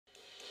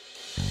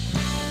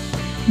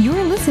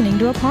You're listening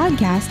to a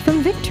podcast from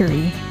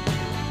Victory.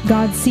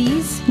 God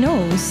sees,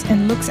 knows,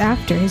 and looks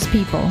after His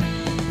people.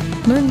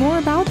 Learn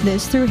more about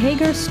this through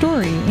Hagar's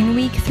story in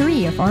week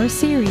 3 of our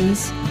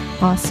series,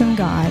 Awesome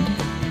God.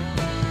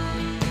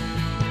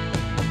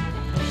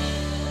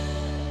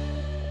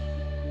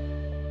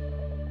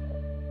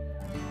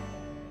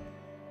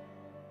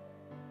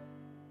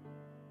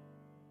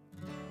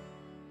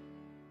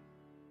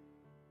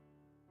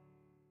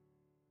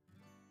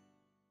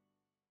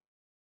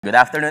 Good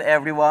afternoon,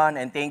 everyone,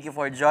 and thank you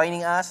for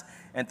joining us,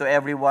 and to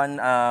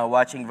everyone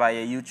watching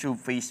via YouTube,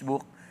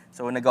 Facebook.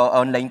 So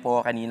nag-online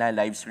po kanina,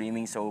 live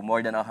streaming, so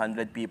more than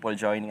 100 people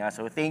joining us.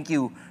 So thank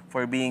you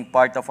for being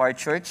part of our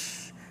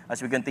church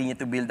as we continue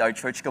to build our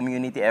church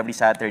community every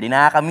Saturday.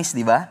 Nakakamiss,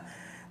 di ba?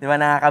 Di ba,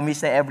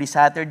 nakakamiss na every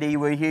Saturday.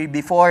 We're here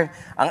before.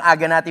 Ang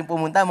aga natin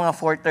pumunta, mga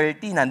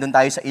 4:30, nandun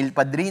tayo sa Il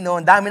Padrino.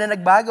 Ang dami na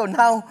nagbago.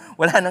 Now,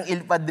 wala nang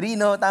Il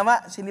Padrino.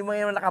 Tama? Sino mo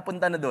ngayon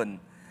nakapunta na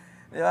doon?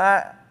 Di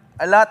ba?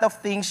 A lot of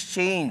things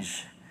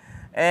change.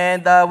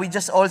 And we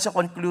just also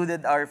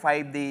concluded our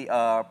 5-day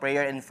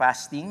prayer and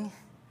fasting.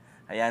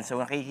 Ayan, so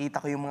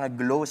nakikita ko yung mga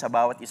glow sa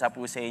bawat isa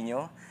po sa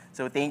inyo.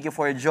 So thank you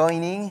for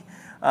joining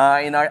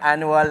in our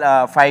annual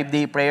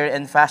 5-day prayer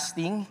and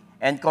fasting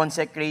and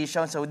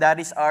consecration. So that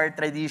is our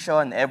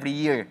tradition every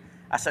year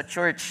as a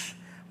church,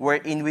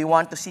 wherein we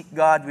want to seek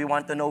God, we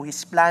want to know His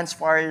plans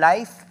for our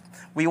life,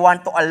 we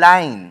want to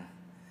align,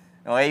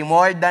 okay,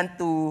 more than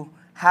to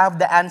have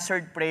the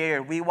answered prayer.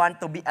 We want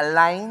to be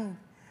aligned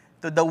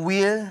to the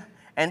will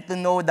and to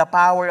know the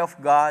power of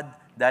God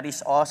that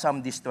is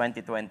awesome this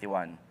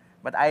 2021.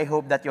 But I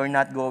hope that you're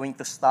not going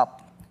to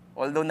stop.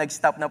 Although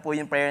nag-stop na po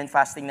yung prayer and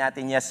fasting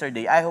natin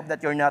yesterday, I hope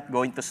that you're not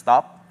going to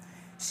stop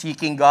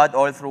seeking God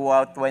all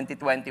throughout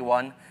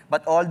 2021.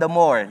 But all the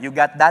more, you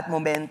got that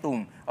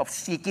momentum of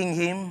seeking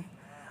Him,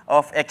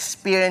 of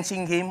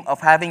experiencing Him,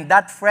 of having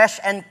that fresh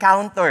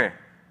encounter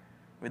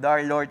with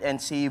our Lord and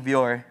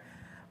Savior,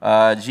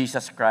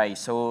 Jesus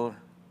Christ. So,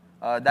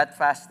 that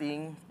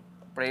fasting,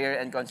 prayer,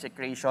 and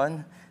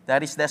consecration,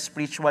 that is the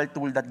spiritual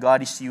tool that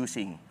God is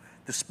using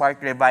to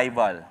spark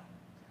revival.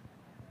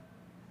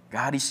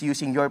 God is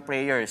using your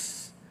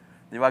prayers.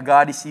 Diba?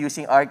 God is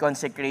using our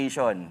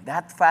consecration.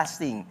 That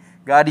fasting,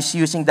 God is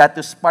using that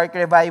to spark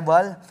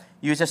revival,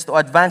 uses to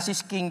advance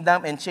His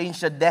kingdom and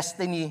change the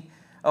destiny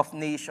of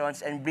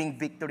nations and bring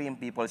victory in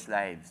people's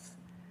lives.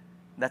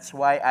 That's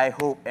why I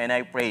hope and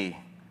I pray,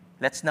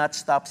 let's not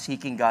stop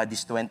seeking God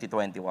this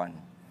 2021.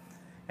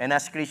 And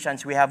as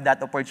Christians, we have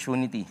that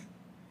opportunity.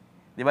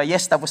 Di ba?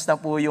 Yes, tapos na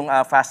po yung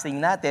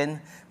fasting natin,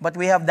 but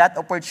we have that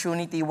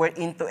opportunity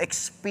wherein to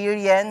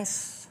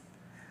experience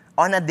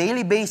on a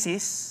daily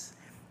basis,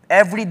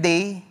 every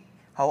day,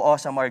 how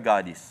awesome our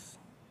God is.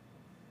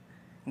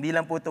 Hindi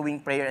lang po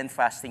tuwing prayer and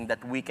fasting that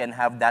we can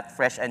have that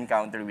fresh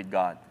encounter with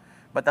God.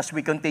 But as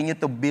we continue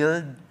to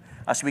build,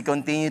 as we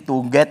continue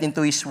to get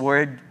into His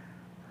Word,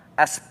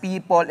 as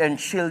people and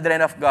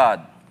children of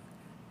God,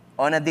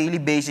 on a daily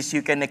basis,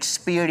 you can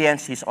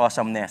experience His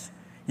awesomeness.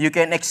 You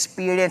can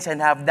experience and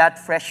have that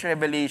fresh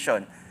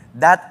revelation,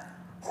 that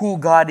who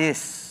God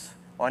is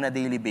on a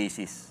daily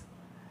basis.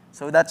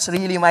 So that's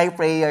really my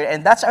prayer.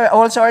 And that's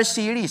also our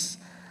series.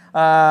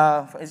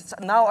 It's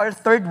now our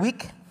 3rd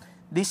week.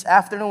 This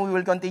afternoon, we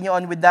will continue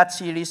on with that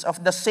series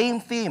of the same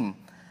theme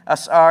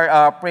as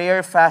our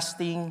prayer,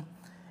 fasting,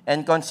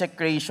 and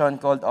consecration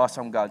called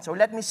Awesome God. So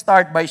let me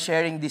start by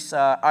sharing this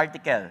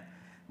article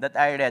that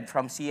I read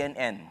from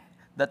CNN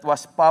that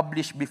was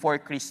published before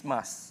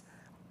Christmas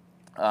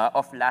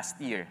of last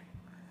year.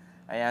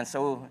 Ayan,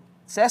 so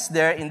it says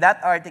there in that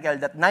article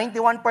that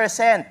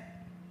 91%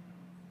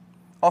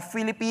 of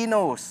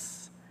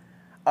Filipinos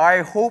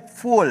are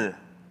hopeful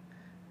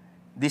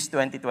this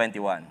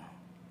 2021.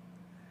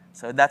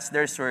 So that's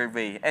their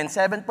survey. And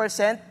 7%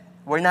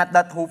 were not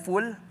that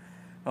hopeful.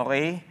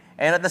 Okay?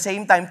 And at the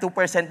same time,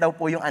 2% daw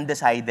po yung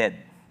undecided.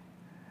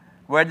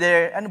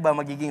 Whether,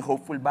 magiging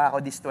hopeful ba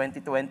ako this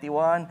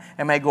 2021?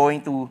 Am I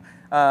going to,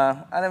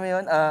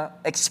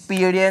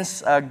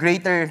 experience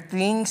greater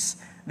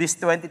things this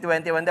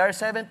 2021? There are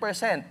 7%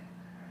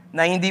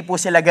 na hindi po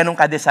sila ganun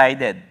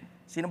ka-decided.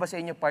 Sino ba sa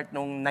inyo part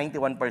nung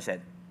 91%?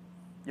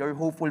 You're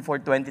hopeful for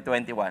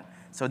 2021.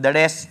 So the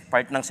rest,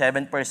 part ng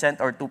 7%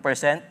 or 2%,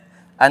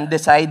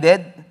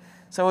 undecided.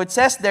 So it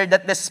says there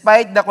that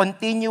despite the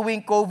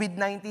continuing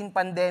COVID-19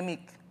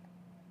 pandemic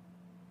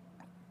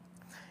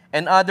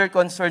and other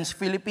concerns,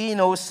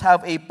 Filipinos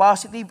have a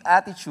positive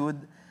attitude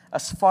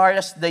as far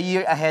as the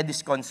year ahead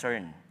is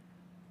concerned.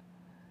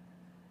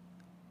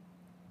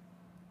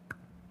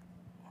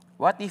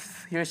 What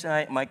if, here's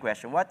my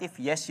question, what if,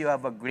 yes, you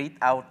have a great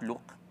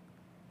outlook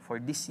for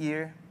this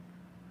year,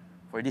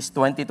 for this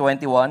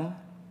 2021,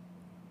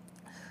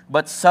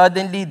 but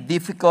suddenly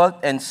difficult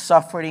and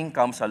suffering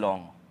comes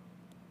along?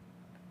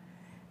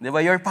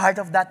 Diba? You're part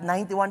of that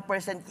 91%.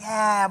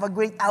 Yeah, have a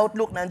great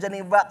outlook. Nandiyan na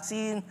yung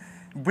vaccine.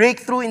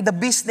 Breakthrough in the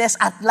business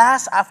at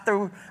last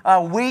after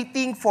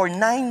waiting for 9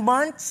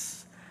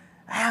 months.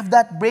 I have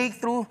that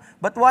breakthrough.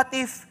 But what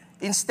if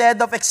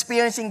instead of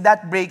experiencing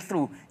that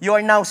breakthrough, you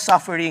are now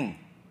suffering?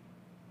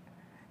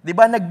 Di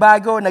ba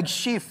nagbago,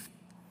 nag-shift.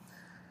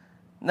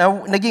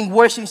 Naging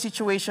worse yung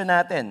situation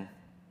natin.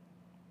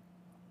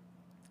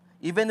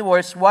 Even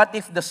worse, what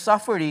if the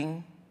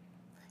suffering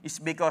is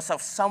because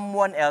of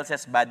someone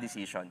else's bad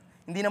decision?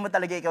 Hindi naman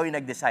talaga ikaw yung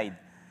nag-decide.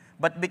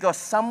 But because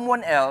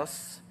someone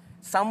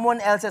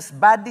else's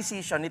bad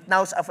decision, it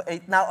now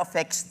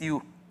affects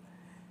you.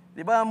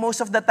 Di ba? Most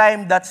of the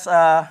time, that's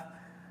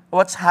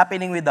what's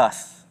happening with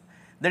us.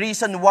 The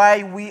reason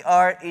why we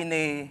are in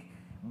a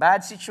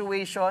bad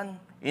situation,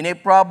 in a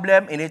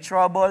problem, in a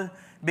trouble,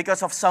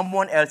 because of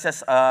someone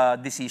else's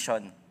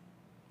decision.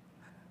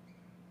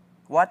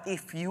 What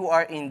if you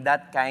are in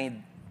that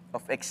kind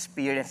of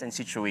experience and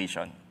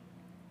situation?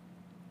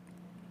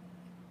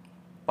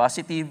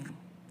 Positive,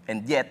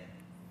 and yet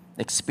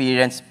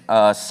experience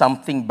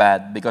something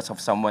bad because of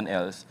someone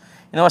else.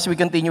 As we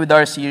continue with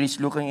our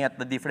series looking at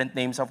the different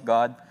names of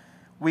God,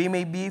 we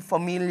may be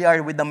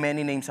familiar with the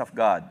many names of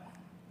God.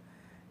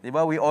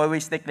 Diba? We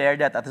always declare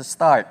that at the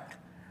start.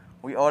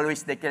 We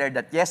always declare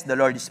that, yes, the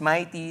Lord is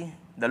mighty,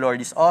 the Lord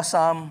is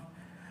awesome,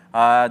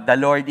 the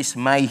Lord is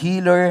my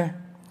healer,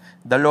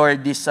 the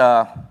Lord is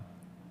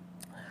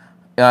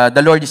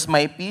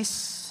my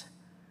peace.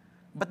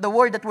 But the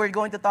word that we're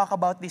going to talk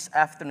about this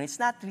afternoon, it's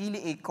not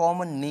really a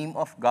common name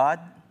of God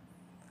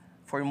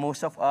for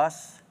most of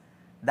us.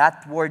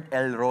 That word,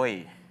 El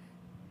Roi,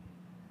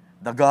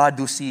 the God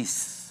who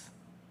sees.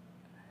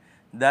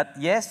 That,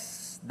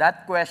 yes,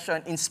 that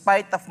question, in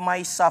spite of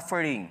my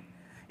suffering,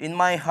 in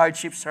my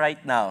hardships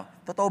right now,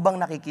 totoo bang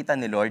nakikita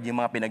ni Lord yung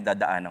mga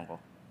pinagdadaanan ko?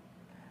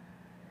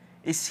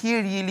 Is He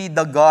really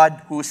the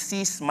God who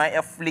sees my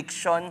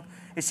affliction?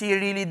 Is He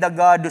really the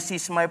God who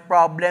sees my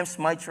problems,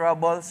 my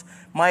troubles,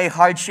 my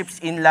hardships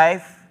in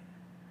life?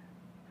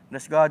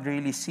 Does God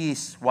really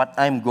sees what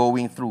I'm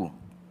going through?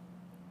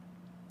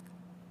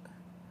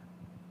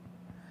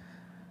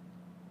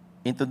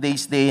 In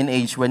today's day and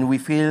age, when we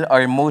feel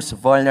our most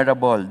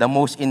vulnerable, the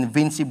most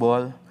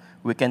invincible,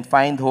 we can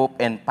find hope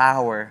and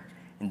power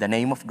in the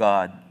name of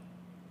God,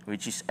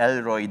 which is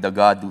El Roi, the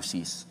God who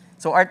sees.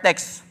 So our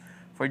text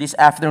for this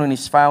afternoon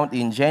is found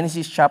in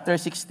Genesis chapter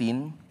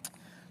 16,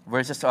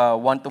 verses 1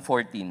 to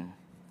 14.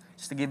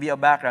 Just to give you a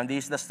background,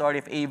 this is the story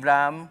of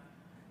Abraham,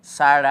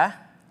 Sarah.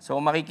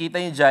 So makikita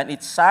nyo dyan,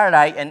 it's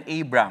Sarai and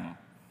Abram.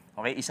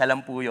 Okay, isa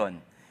lang po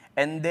yun.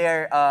 And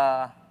their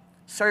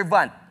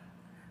servant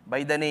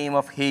by the name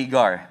of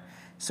Hagar.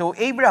 So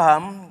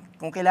Abraham,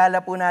 kung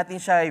kilala po natin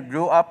siya,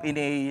 grew up in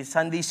a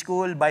Sunday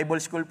school, Bible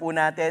school po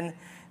natin.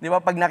 Di ba,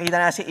 pag nakita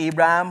na si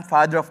Abraham,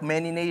 father of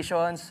many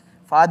nations,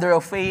 father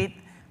of faith,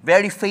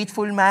 very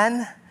faithful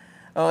man.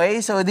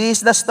 Okay, so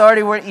this is the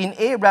story wherein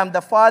Abraham,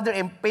 the father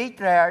and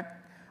patriarch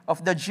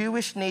of the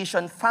Jewish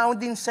nation, found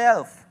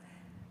himself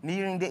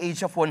nearing the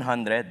age of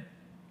 100.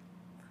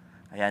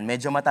 Ayan,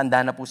 medyo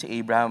matanda na po si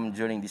Abraham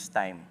during this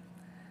time.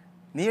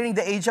 Nearing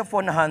the age of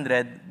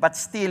 100, but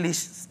still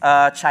is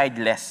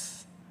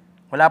childless.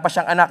 Wala pa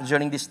siyang anak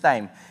during this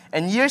time.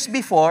 And years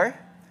before,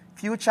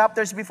 few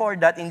chapters before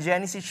that, in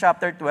Genesis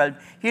chapter 12,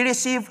 he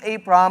received a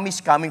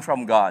promise coming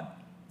from God.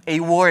 A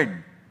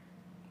word.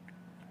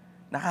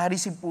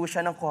 Naka-receive po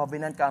siya ng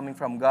covenant coming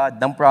from God,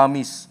 ng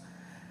promise.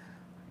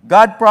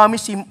 God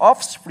promised him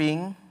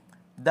offspring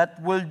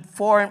that would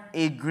form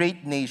a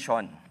great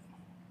nation.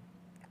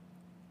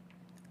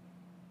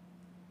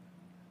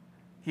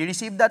 He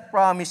received that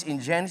promise in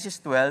Genesis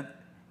 12,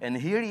 and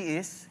here he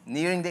is,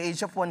 nearing the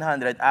age of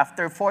 100,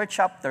 after 4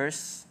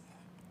 chapters,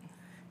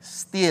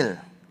 still,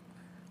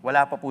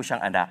 wala pa po siyang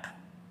anak.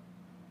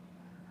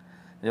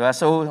 Diba?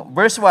 So,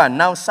 verse 1,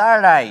 now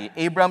Sarai,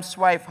 Abram's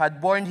wife, had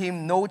borne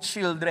him no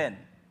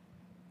children.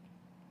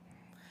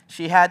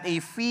 She had a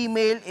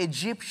female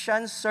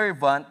Egyptian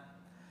servant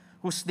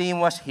whose name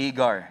was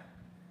Hagar.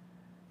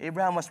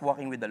 Abraham was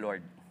walking with the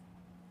Lord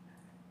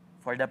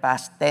for the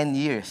past 10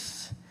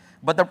 years.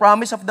 But the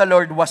promise of the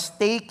Lord was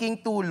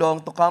taking too long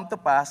to come to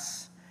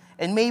pass,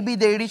 and maybe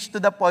they reached to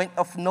the point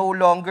of no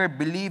longer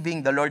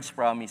believing the Lord's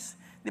promise.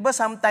 Diba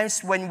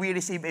sometimes when we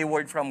receive a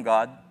word from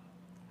God,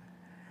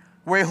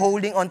 we're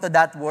holding on to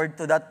that word,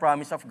 to that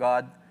promise of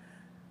God.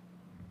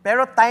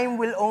 Pero time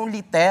will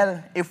only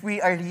tell if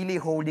we are really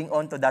holding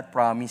on to that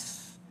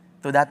promise,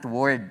 to that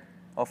word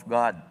of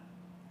God.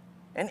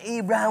 And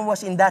Abraham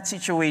was in that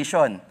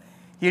situation.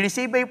 He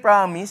received a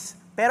promise,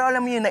 pero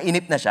alam niyo,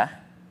 nainip na siya.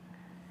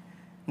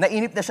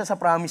 Nainip na siya sa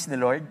promise ni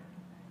Lord.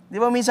 Di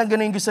ba minsan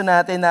ganun yung gusto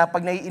natin na pag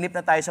naiinip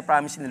na tayo sa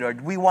promise ni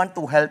Lord, we want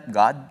to help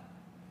God.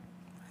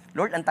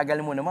 Lord, ang tagal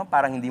mo naman,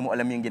 parang hindi mo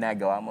alam yung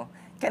ginagawa mo.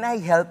 Can I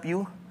help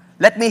you?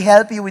 Let me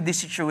help you with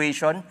this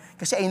situation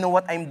kasi I know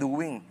what I'm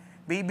doing.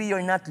 Maybe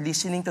you're not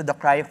listening to the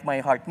cry of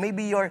my heart.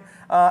 Maybe you're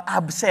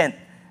absent.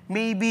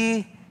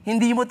 Maybe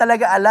hindi mo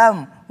talaga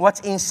alam what's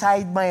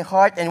inside my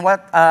heart and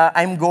what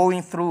I'm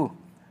going through.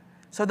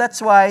 So that's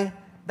why,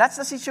 that's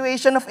the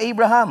situation of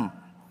Abraham.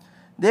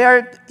 They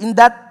are in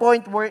that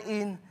point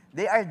wherein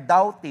they are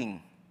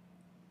doubting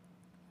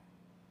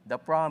the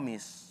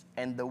promise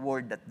and the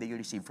word that they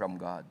received from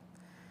God.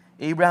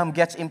 Abraham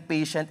gets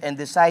impatient and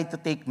decides to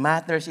take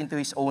matters into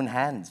his own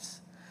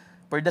hands.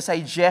 for the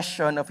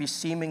suggestion of his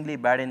seemingly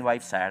barren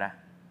wife, Sarah.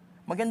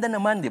 Maganda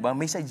naman, di ba?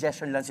 May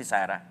suggestion lang si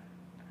Sarah.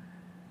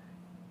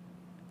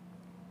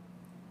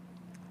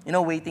 You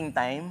know, waiting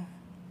time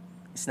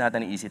is not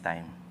an easy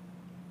time.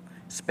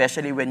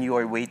 Especially when you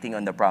are waiting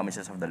on the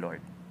promises of the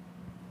Lord.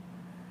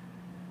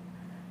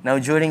 Now,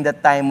 during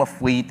that time of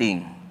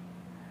waiting,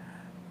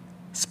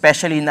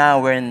 especially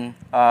now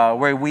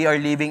where we are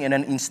living in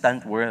an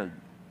instant world.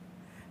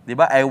 Di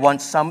ba? I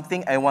want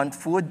something, I want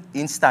food,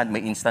 instant,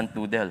 may instant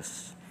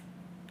noodles.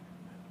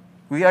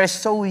 We are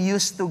so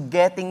used to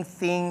getting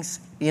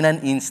things in an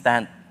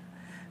instant.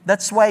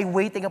 That's why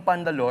waiting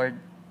upon the Lord,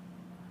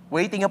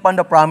 waiting upon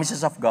the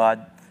promises of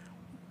God,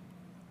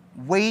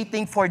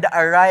 waiting for the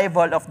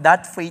arrival of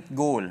that faith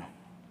goal,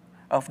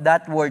 of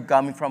that word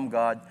coming from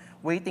God,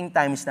 waiting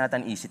time is not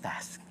an easy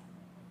task.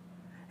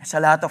 It's a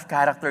lot of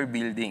character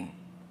building.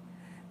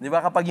 Di ba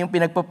kapag yung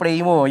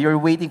pinagpa-pray mo,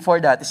 you're waiting for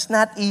that, it's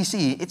not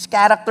easy. It's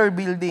character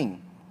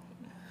building.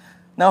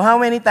 Now, how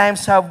many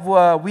times have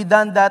we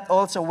done that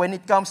also when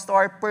it comes to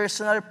our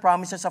personal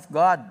promises of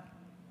God?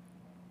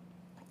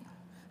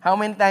 How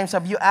many times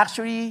have you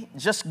actually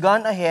just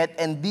gone ahead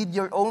and did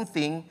your own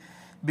thing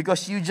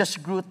because you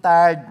just grew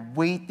tired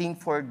waiting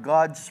for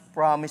God's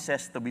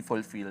promises to be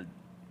fulfilled?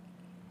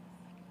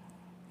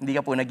 Hindi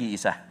ka po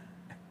nag-iisa.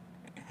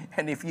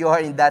 And if you are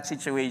in that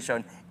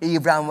situation,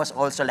 Abraham was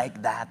also like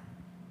that.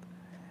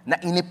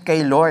 Nainip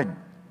kay Lord.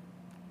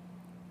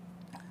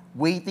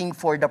 Waiting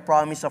for the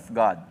promise of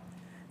God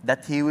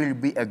that He will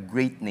be a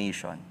great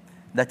nation,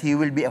 that He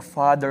will be a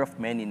father of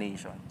many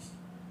nations.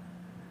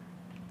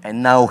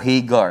 And now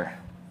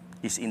Hagar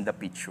is in the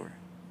picture.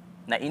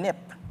 Nainip.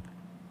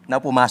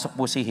 Now pumasok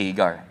po si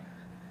Hagar.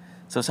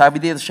 So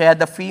sabi dito, she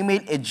had a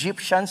female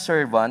Egyptian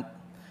servant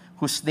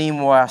whose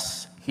name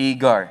was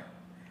Hagar,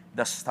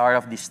 the star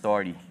of this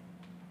story.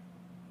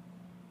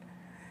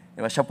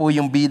 Diba? Siya po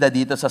yung bida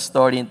dito sa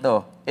story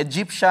nito.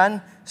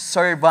 Egyptian,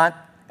 servant,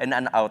 and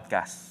an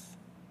outcast.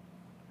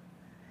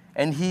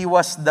 And he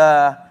was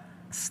the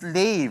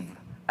slave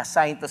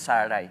assigned to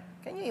Sarai.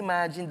 Can you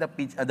imagine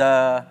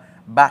the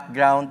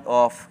background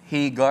of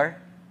Hagar?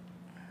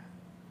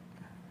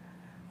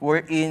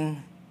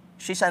 Wherein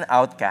she's an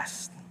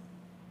outcast,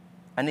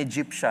 an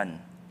Egyptian.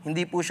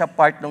 Hindi po siya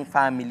part ng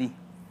family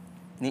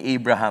ni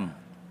Abraham.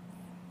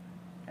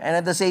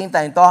 And at the same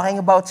time, talking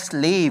about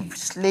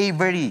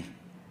slavery.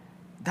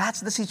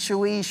 That's the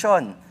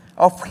situation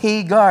of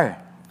Hagar.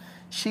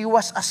 She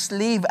was a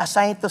slave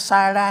assigned to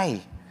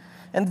Sarai.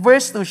 And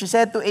verse 2, she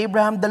said to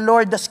Abraham, "The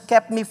Lord has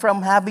kept me from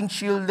having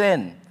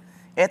children."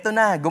 Eto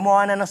na,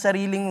 gumawa na ng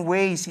sariling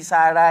way si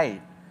Sarai.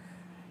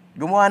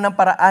 Gumawa ng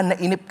paraan na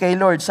inip kay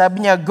Lord.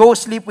 Sabi niya, "Go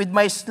sleep with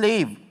my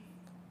slave.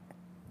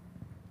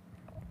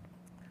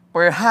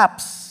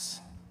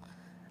 Perhaps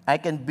I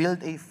can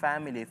build a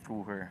family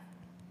through her."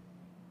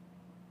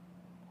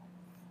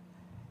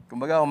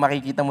 Kumbaga, kung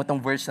makikita mo tong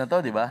verse na to,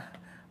 di ba?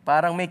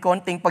 Parang may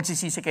konting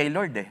pagsisisi kay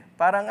Lord eh.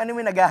 Parang ano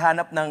may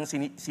naghahanap ng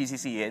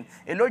sisisihin.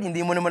 Lord,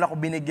 hindi mo naman ako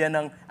binigyan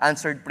ng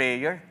answered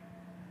prayer.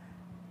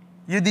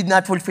 You did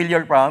not fulfill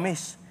your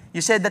promise.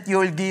 You said that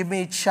you will give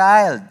me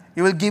child.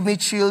 You will give me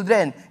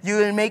children. You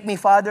will make me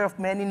father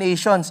of many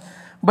nations.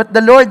 But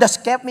the Lord has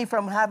kept me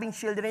from having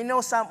children. You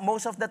know,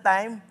 most of the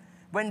time,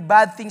 when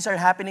bad things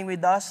are happening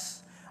with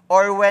us,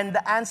 or when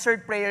the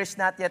answered prayer is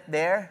not yet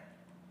there,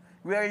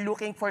 we are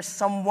looking for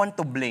someone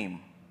to blame.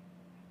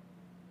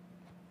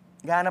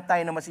 Gahanap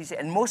tayo ng masisi.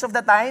 And most of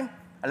the time,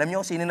 alam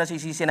niyo sino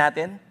nasisisi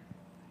natin?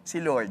 Si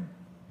Lord.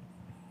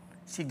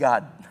 Si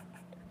God.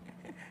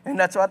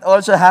 And that's what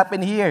also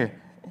happened here.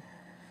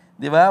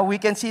 Diba? We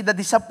can see the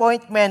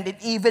disappointment and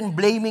even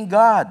blaming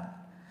God.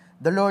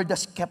 The Lord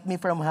has kept me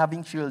from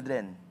having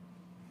children.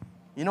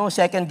 You know,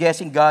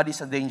 second-guessing God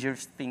is a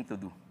dangerous thing to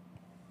do.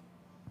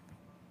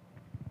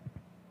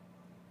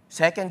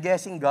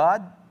 Second-guessing God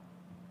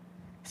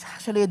is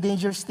actually a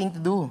dangerous thing to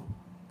do.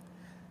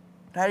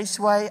 That is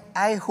why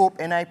I hope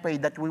and I pray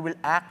that we will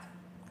act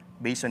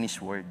based on His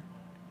Word.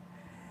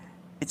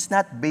 It's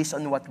not based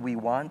on what we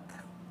want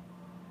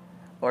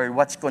or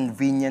what's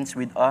convenience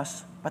with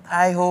us, but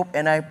I hope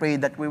and I pray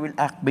that we will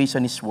act based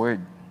on His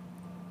Word.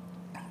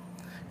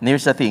 And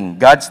here's the thing,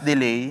 God's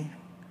delay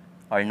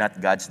are not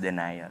God's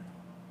denial.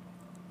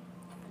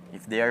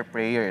 If they are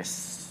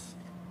prayers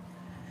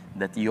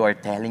that you are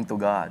telling to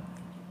God,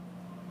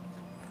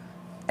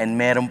 and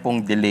meron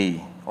pong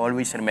delay,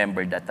 always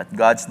remember that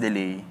God's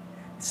delay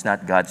is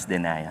not God's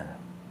denial.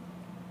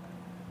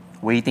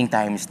 Waiting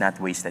time is not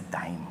wasted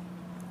time.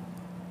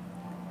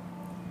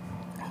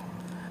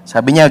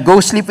 Sabi niya,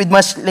 "Go sleep with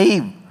my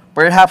slave.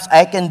 Perhaps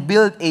I can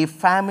build a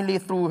family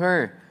through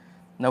her."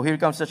 Now here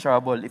comes the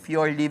trouble. If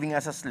you are living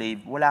as a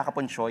slave, wala ka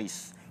pong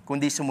choice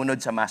kundi sumunod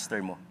sa master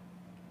mo.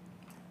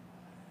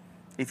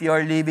 If you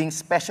are living,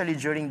 especially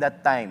during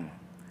that time,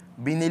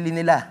 binili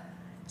nila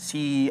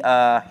si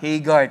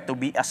Hagar to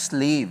be a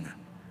slave.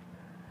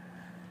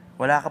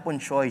 Wala ka pong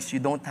choice. You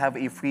don't have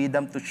a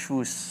freedom to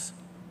choose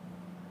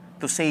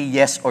to say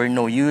yes or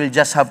no. You will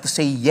just have to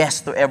say yes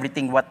to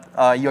everything what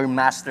your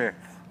master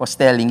was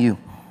telling you.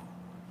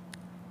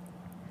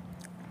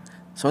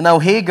 So now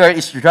Hagar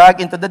is dragged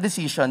into the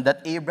decision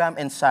that Abraham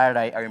and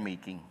Sarai are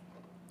making.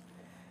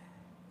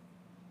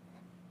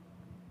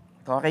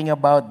 Talking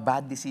about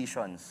bad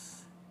decisions.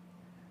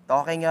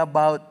 Talking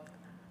about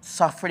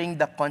suffering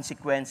the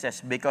consequences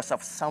because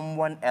of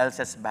someone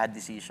else's bad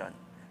decision.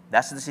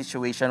 That's the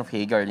situation of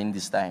Hagar in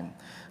this time.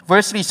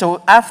 Verse 3,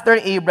 so after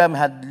Abraham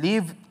had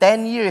lived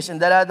 10 years in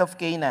the land of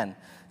Canaan,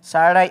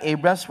 Sarai,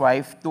 Abraham's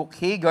wife, took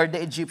Hagar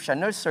the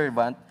Egyptian, her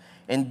servant,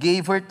 and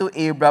gave her to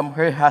Abraham,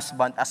 her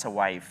husband, as a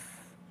wife.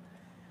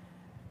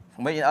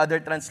 In other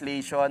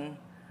translation,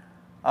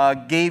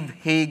 gave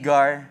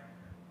Hagar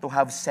to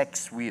have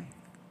sex with.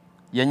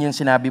 Yan yung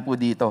sinabi po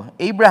dito.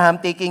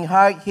 Abraham taking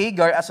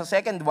Hagar as a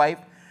second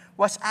wife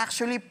was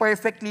actually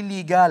perfectly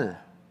legal.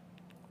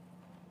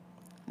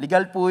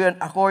 Legal po yun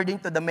according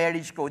to the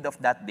marriage code of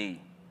that day.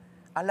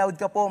 Allowed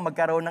ka po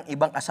magkaroon ng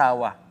ibang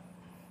asawa,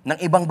 ng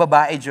ibang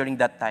babae during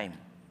that time.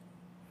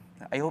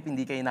 I hope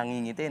hindi kayo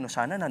nangingiti. No,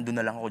 sana nandun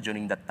na lang ako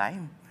during that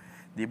time.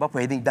 Di ba?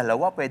 Pwedeng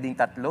dalawa, pwedeng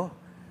tatlo.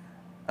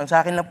 Ang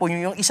sa akin lang po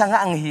yung isa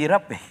nga ang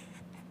hirap eh.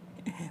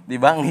 Di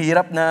ba? Ang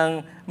hirap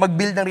ng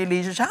mag-build ng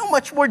relationship. How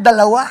much more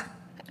dalawa?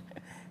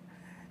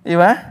 Di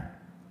ba?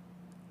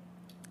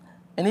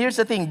 And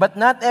here's the thing, but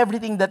not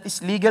everything that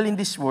is legal in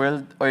this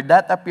world or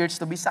that appears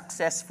to be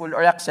successful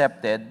or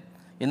accepted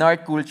in our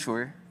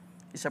culture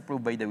is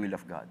approved by the will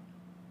of God.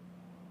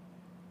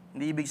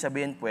 Hindi ibig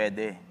sabihin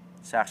pwede.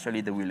 It's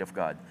actually the will of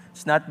God.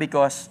 It's not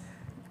because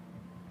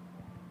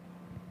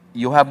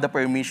you have the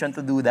permission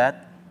to do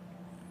that.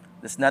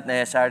 Does not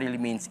necessarily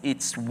means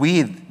it's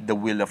with the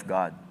will of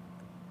God.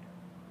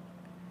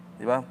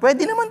 Di ba?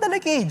 Pwede naman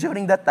talaga eh,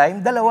 during that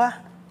time,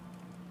 dalawa.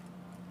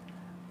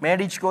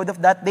 Marriage code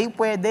of that day,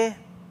 pwede.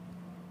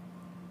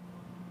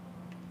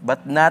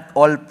 But not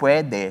all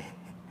pwede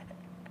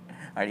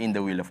are in the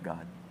will of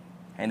God.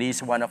 And he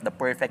is one of the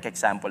perfect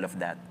example of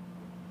that.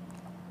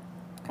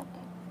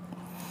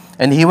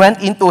 And he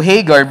went into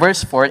Hagar,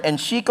 verse 4, and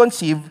she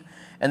conceived,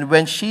 and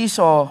when she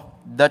saw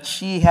that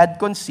she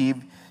had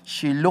conceived,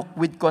 she looked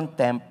with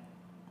contempt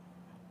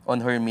on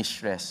her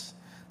mistress.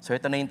 So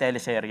ito na yung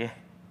teleserye.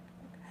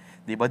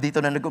 Di ba? Dito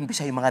na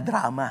nag-umpisa yung mga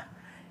drama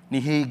ni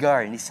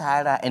Hagar, ni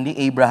Sarah, and ni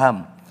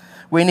Abraham.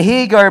 When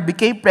Hagar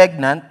became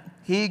pregnant,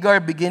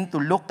 Hagar began to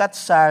look at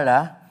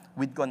Sarah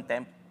with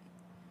contempt.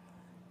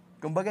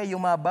 Kumbaga,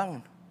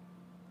 yumabang.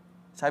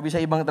 Sabi sa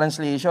ibang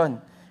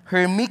translation,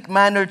 her meek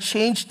manner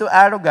changed to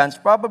arrogance,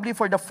 probably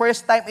for the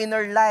first time in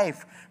her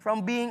life.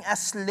 From being a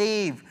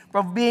slave,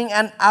 from being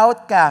an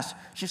outcast,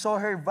 she saw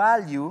her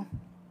value,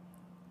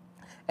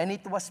 and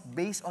it was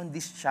based on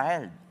this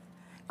child.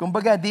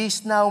 Kumbaga,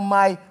 this is now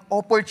my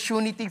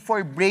opportunity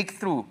for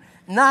breakthrough.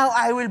 Now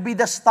I will be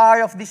the star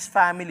of this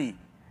family.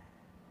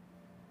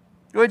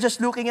 You're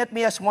just looking at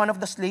me as one of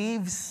the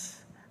slaves,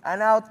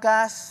 an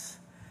outcast,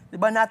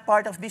 diba, not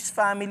part of this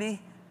family.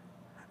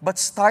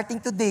 But starting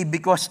today,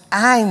 because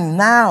I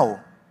now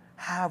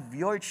have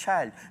your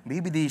child,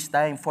 maybe this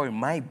time for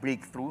my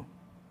breakthrough.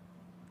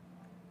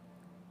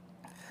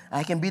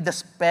 I can be the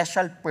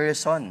special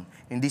person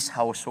in this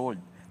household.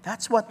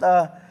 That's what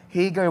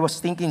Hagar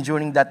was thinking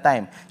during that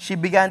time. She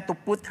began to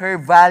put her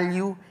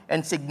value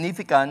and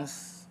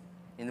significance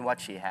in what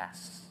she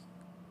has.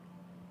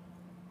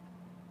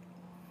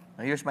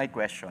 Now here's my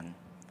question.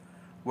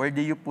 Where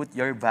do you put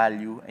your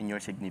value and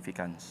your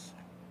significance?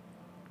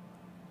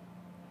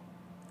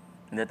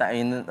 In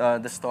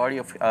the story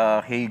of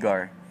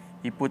Hagar,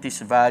 he put his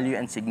value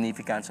and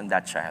significance on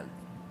that child,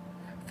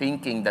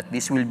 thinking that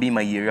this will be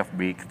my year of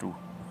breakthrough.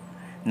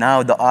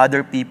 Now the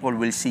other people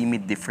will see me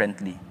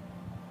differently.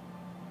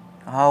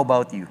 How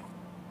about you?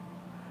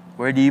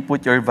 Where do you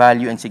put your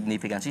value and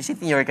significance? Is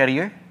it in your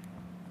career?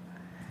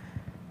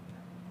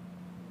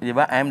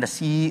 Diba? I'm the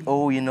CEO,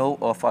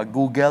 of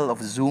Google, of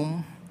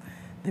Zoom.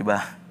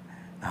 Diba?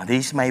 Now,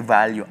 this is my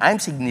value. I'm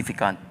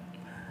significant.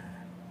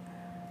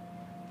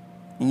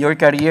 In your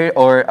career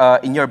or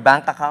in your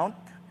bank account,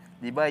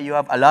 diba, you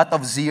have a lot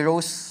of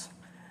zeros.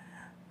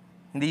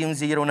 Hindi yung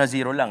zero na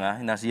zero lang,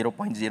 na 0.00.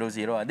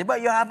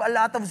 Diba, you have a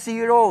lot of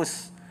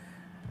zeros.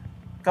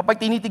 Kapag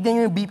tinitignan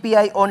nyo yung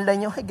BPI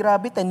online nyo, ay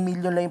grabe, 10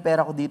 million lang yung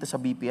pera ko dito sa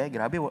BPI.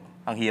 Grabe,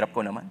 ang hirap ko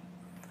naman.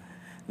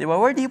 Diba?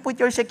 Where do you put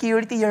your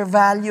security, your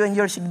value, and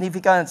your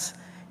significance?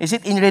 Is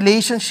it in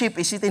relationship?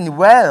 Is it in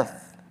wealth?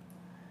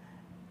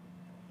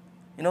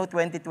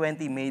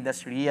 2020 made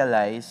us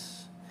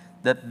realize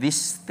that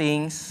these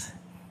things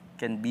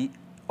can be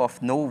of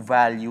no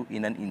value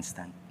in an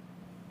instant.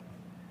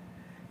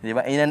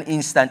 Diba? In an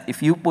instant,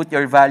 if you put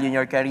your value in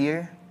your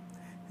career,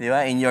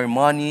 diba? In your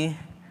money,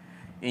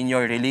 in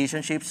your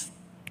relationships,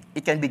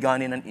 it can be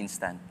gone in an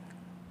instant.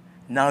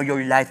 Now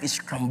your life is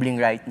crumbling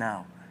right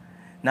now.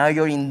 Now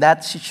you're in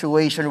that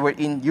situation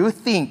wherein you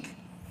think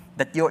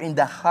that you're in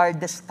the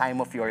hardest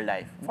time of your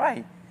life.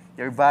 Why?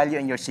 Your value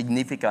and your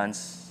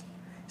significance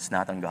is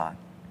not on God.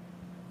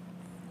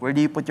 Where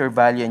do you put your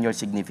value and your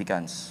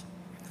significance?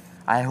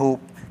 I hope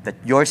that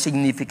your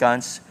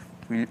significance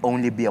will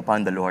only be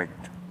upon the Lord.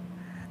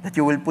 That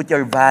you will put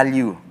your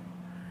value,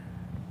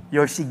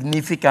 your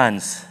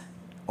significance,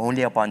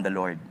 only upon the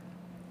Lord.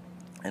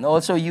 And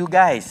also you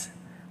guys,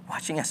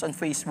 watching us on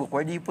Facebook,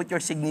 where do you put your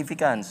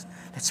significance?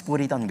 Let's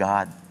put it on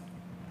God.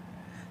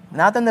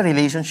 Not on the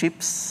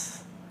relationships.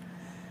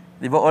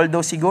 Di ba?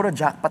 Although siguro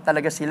jackpot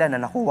talaga sila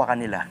na nakuha ka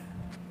nila.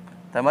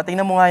 Tama,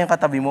 tingnan mo nga yung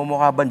katabi mo,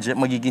 mukha ba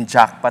magiging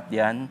jackpot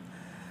yan?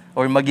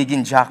 Or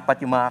magiging jackpot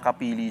yung mga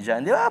kapili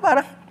dyan? Di ba?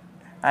 Parang,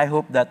 I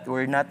hope that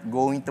we're not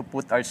going to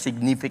put our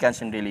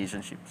significance in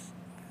relationships,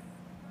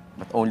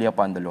 but only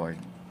upon the Lord.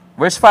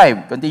 Verse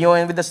 5,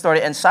 continuing with the story.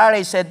 And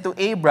Sarai said to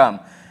Abram,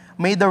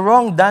 may the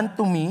wrong done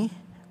to me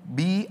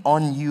be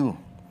on you.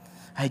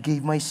 I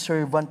gave my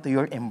servant to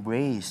your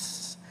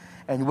embrace.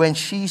 And when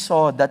she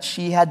saw that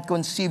she had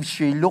conceived,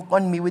 she looked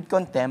on me with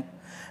contempt.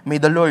 May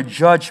the Lord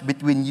judge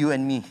between you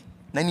and me.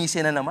 Nanisi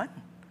na naman.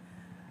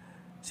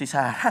 Si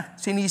Sarah,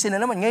 sinisi na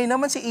naman. Ngayon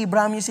naman si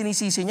Abraham yung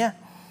sinisisi niya.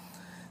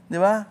 Di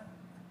ba?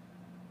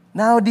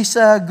 Now this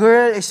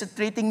girl is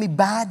treating me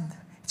bad.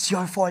 It's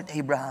your fault,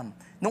 Abraham.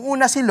 Nung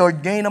una si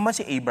Lord, ngayon naman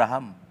si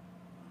Abraham.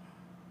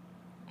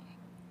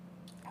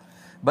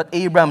 But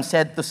Abraham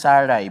said to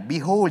Sarai,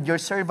 behold,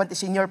 your servant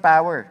is in your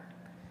power.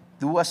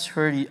 Do as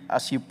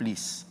you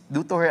please.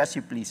 Do to her as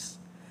you please.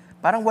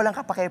 Parang walang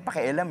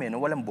pakialam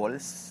no? Walang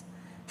balls.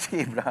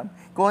 Si Abraham.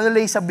 Kung ano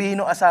lang sabihin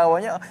ng asawa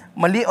niya,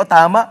 mali o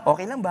tama,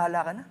 okay lang,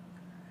 bahala ka na.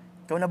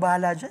 Ikaw na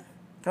bahala dyan.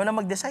 Ikaw na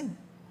mag-decide.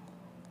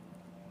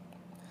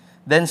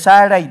 Then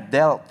Sarai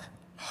dealt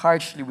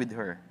harshly with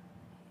her.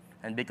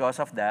 And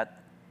because of that,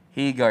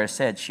 Hagar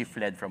said she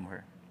fled from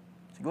her.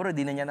 Siguro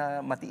di na niya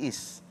na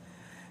matiis.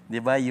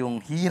 Di ba,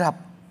 yung hirap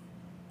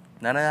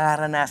na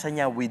naranasan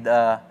niya with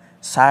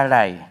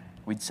Sarai,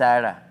 with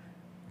Sarah.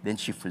 Then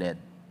she fled.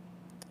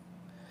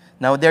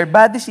 Now, their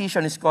bad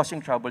decision is causing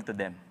trouble to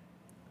them.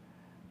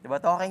 Di ba,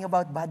 talking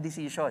about bad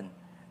decision.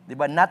 Di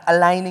ba, not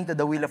aligning to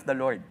the will of the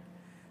Lord.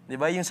 Di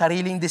ba, yung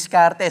sariling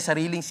diskarte,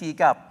 sariling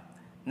sikap.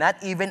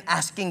 Not even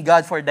asking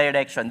God for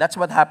direction. That's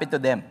what happened to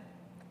them.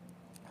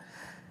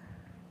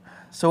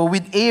 So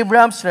with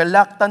Abram's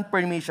reluctant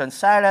permission,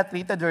 Sarah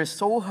treated her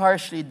so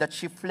harshly that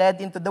she fled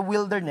into the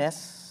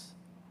wilderness.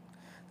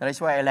 That is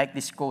why I like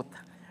this quote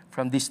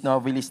from this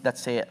novelist that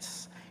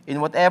says, in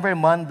whatever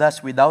man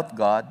does without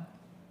God,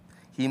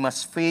 he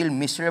must fail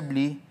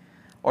miserably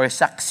or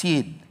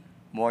succeed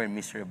more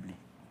miserably.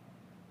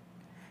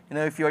 You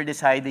know, if you're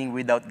deciding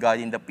without God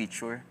in the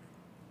picture,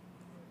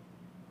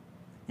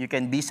 you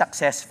can be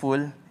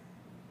successful.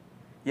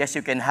 Yes,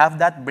 you can have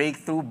that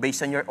breakthrough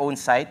based on your own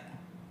sight.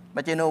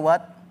 But you know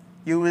what?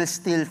 You will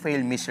still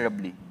fail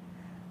miserably.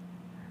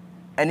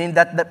 And in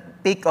that the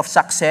peak of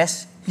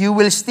success, you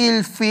will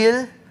still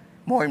feel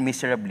more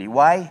miserably.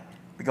 Why?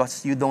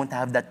 Because you don't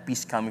have that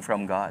peace coming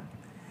from God.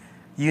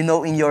 You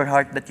know in your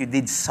heart that you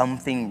did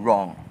something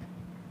wrong.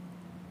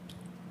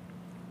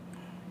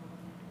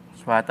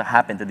 That's what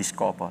happened to this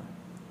couple.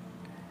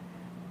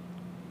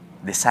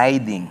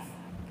 Deciding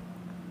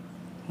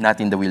not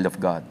in the will of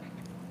God.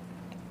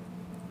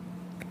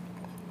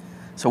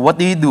 So what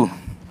do you do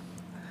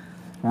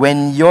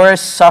when your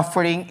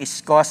suffering is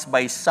caused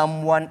by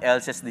someone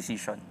else's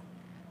decision?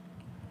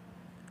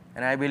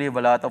 And I believe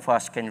a lot of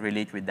us can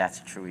relate with that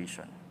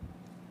situation.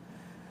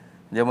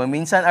 Di ba,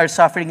 minsan our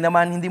suffering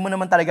naman, hindi mo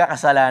naman talaga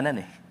kasalanan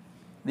eh.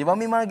 Di ba,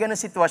 may mga ganang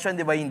sitwasyon,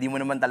 di ba, hindi mo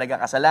naman talaga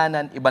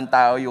kasalanan, ibang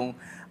tao yung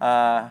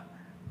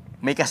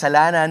may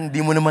kasalanan, hindi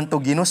mo naman to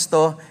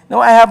ginusto. No,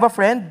 I have a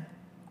friend,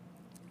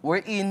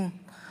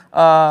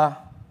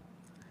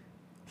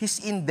 he's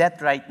in debt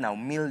right now,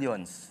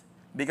 millions,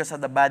 because of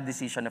the bad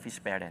decision of his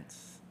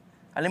parents.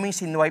 Alam mo yung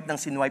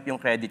sinwipe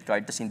yung credit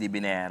card, tapos hindi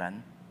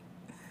binayaran.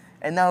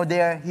 And now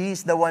he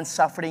is the one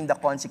suffering the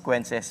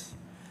consequences.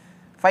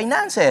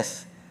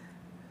 Finances.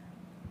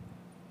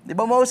 Di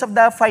ba, most of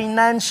the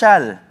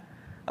financial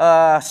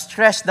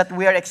stress that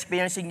we are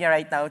experiencing here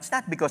right now, it's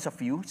not because of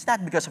you, it's not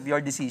because of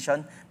your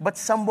decision, but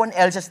someone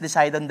else has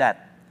decided on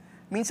that.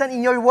 Minsan in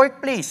your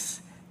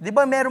workplace, di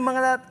ba meron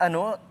mga,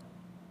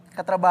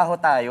 katrabaho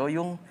tayo,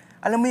 yung,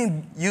 alam mo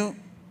yung, you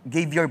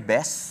gave your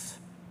best,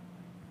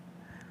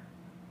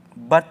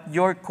 but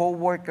your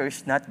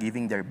co-workers not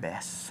giving their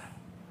best.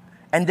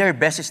 And their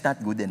best is not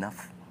good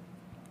enough.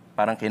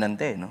 Parang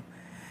kinante, no?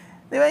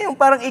 Di ba yung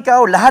parang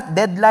ikaw, lahat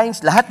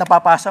deadlines, lahat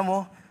napapasa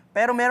mo,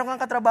 pero meron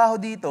kang katrabaho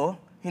dito,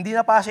 hindi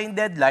napasa yung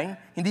deadline,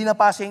 hindi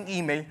napasa yung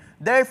email,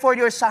 therefore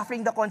you're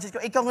suffering the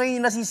consequences. Ikaw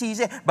ngayon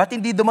nasisisi, ba't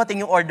hindi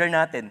dumating yung order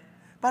natin?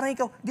 Parang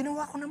ikaw,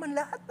 ginawa ko naman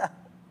lahat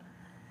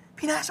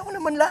Pinasa ko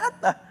naman lahat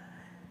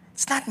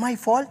It's not my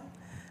fault.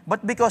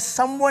 But because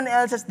someone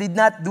else did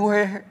not do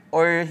her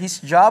or his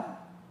job,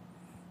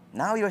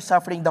 now you're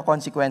suffering the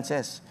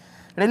consequences.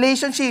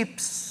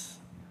 Relationships.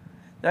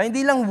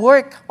 Hindi lang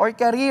work or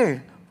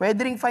career.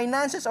 Pwede ring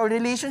finances or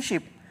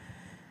relationship.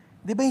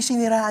 Di ba yung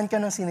siniraan ka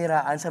ng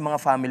siniraan sa mga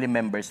family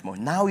members mo?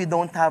 Now you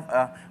don't have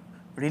a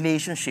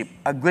relationship,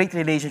 a great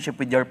relationship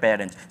with your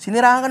parents.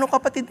 Siniraan ka ng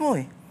kapatid mo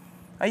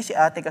Ay, si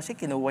ate kasi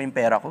kinuha yung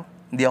pera ko.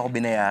 Hindi ako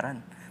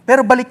binayaran.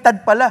 Pero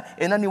baliktad pala,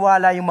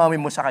 naniwala yung mami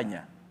mo sa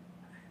kanya.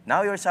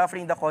 Now you're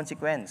suffering the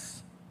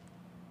consequence.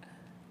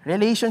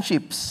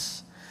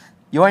 Relationships.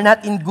 You are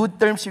not in good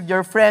terms with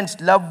your friends,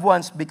 loved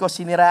ones, because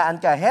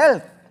siniraan ka.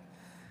 Health.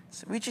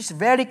 which is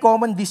very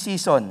common this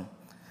season.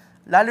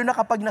 Lalo na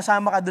kapag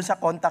nasama ka dun sa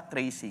contact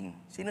tracing.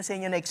 Sino sa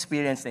inyo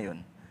na-experience na yun?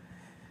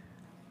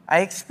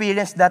 I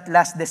experienced that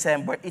last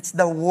December. It's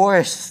the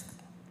worst.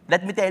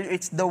 Let me tell you,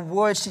 it's the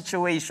worst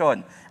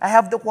situation. I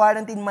have to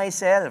quarantine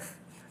myself.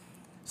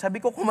 Sabi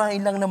ko,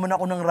 kumain lang naman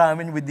ako ng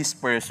ramen with this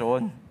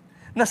person.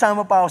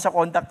 Nasama pa ako sa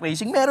contact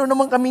tracing. Meron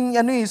naman kaming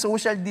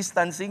social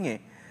distancing eh.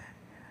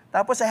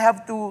 Tapos I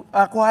have to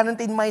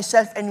quarantine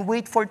myself and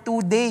wait for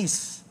 2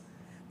 days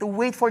to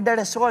wait for the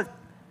result.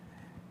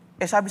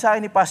 Eh sabi sa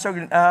akin ni Pastor,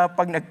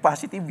 pag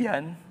nag-positive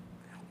yan,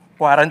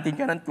 quarantine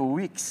ka ng 2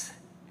 weeks.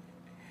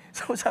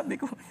 So sabi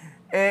ko,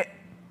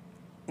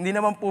 hindi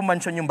naman po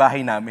mansion yung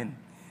bahay namin.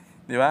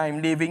 Di ba?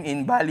 I'm living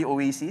in Bali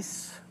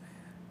Oasis,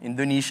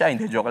 Indonesia.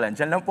 Hindi, joke lang.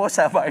 Diyan lang po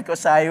sa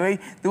Marcos Highway,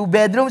 2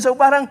 bedroom. So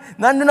parang,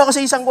 nandun ako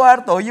sa isang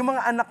kwarto, yung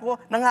mga anak ko,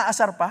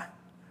 nangaasar pa.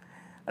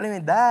 Alam mo,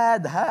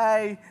 Dad,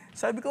 hi.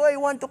 Sabi ko, I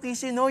want to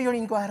kiss you. No, you're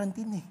in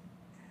quarantine eh.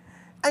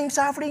 I'm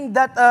suffering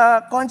that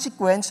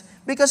consequence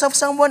because of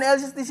someone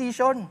else's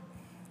decision.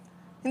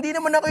 Hindi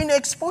naman ako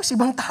ina-expose,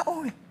 ibang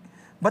tao eh.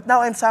 But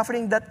now I'm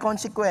suffering that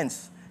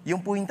consequence.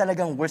 Yung po yung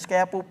talagang worst.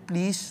 Kaya po,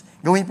 please,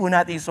 gawin po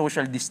natin yung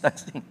social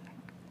distancing.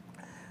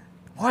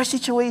 Worst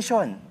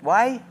situation.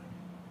 Why?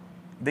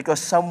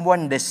 Because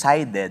someone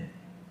decided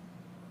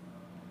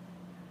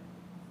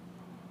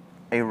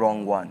a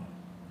wrong one.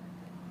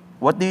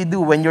 What do you do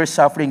when you're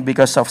suffering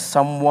because of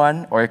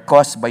someone or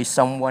caused by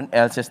someone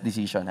else's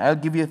decision? I'll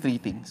give you 3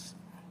 things.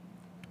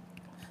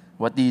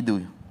 What do you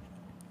do?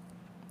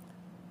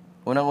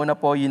 Unang-una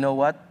po, you know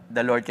what?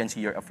 The Lord can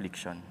see your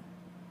affliction.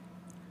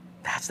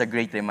 That's the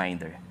great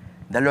reminder.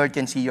 The Lord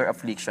can see your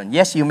affliction.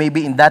 Yes, you may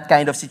be in that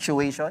kind of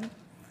situation,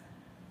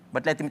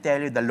 but let me tell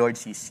you, the Lord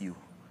sees you.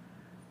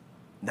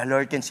 The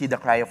Lord can see the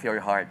cry of your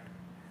heart.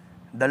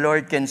 The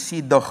Lord can see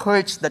the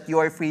hurts that you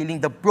are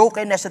feeling, the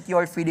brokenness that you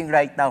are feeling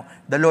right now.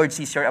 The Lord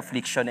sees your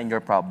affliction and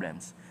your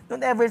problems.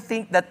 Don't ever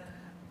think that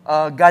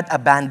God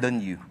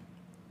abandoned you.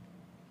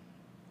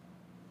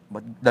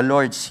 But the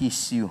Lord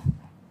sees you.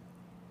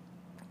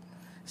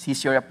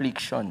 Sees your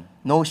affliction,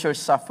 knows your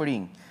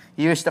suffering,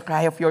 hears the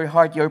cry of your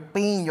heart, your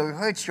pain, your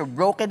hurts, your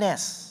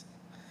brokenness.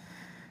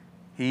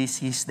 He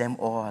sees them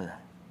all.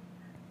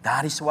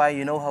 That is why,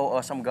 you know how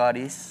awesome God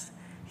is?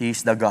 He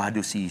is the God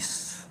who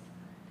sees.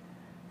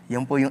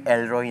 Yan po yung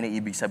Elroy na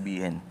ibig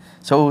sabihin.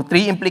 So,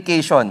 3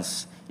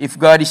 implications. If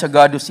God is a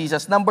God who sees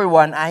us. Number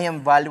 1, I am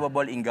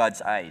valuable in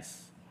God's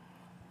eyes.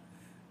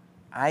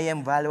 I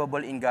am valuable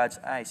in God's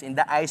eyes. In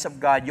the eyes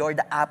of God, you're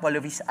the apple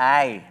of His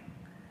eye.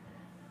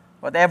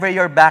 Whatever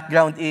your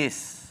background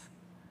is,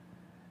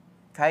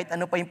 kahit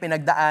ano pa yung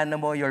pinagdaanan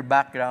mo, your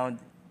background,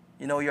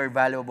 you know you're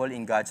valuable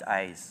in God's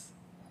eyes.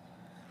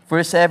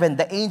 Verse 7,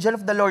 the angel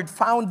of the Lord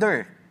found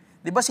her.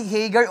 Di ba si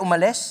Hagar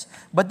umalis?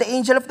 But the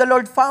angel of the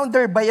Lord found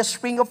her by a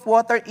spring of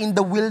water in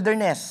the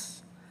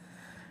wilderness.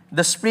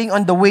 The spring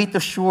on the way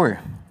to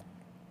Shur.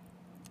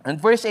 And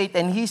verse 8,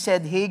 and he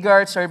said,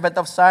 Hagar, servant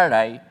of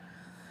Sarai,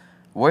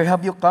 where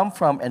have you come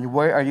from and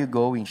where are you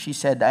going? She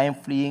said, I am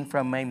fleeing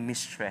from my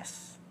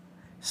mistress,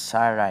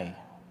 Sarai.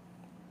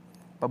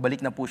 Pabalik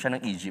na po siya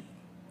ng Egypt.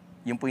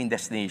 Yun po yung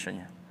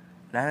destination niya.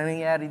 Wala na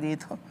nangyari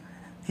dito.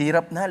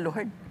 Hirap na,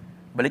 Lord.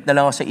 Balik na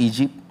lang ako sa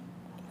Egypt.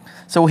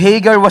 So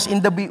Hagar was in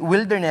the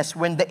wilderness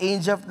when the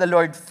angel of the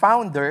Lord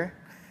found her.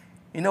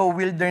 You know,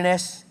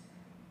 wilderness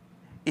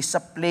is a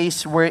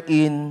place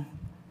wherein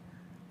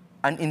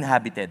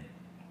uninhabited.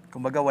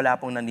 Kumbaga wala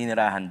pong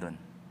naninirahan doon.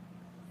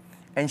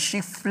 And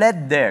she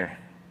fled there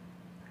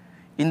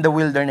in the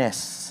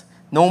wilderness.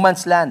 No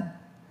man's land.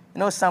 You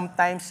know,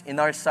 sometimes in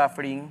our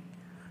suffering,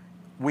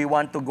 we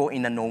want to go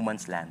in a no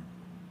man's land.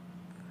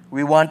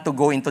 We want to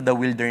go into the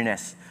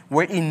wilderness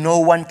wherein no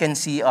one can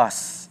see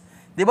us.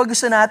 Di ba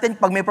gusto natin,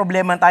 pag may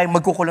problema tayo,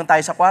 magkukulong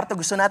tayo sa kwarto,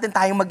 gusto natin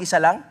tayong mag-isa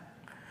lang?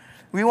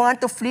 We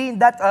want to flee in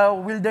that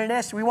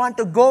wilderness. We want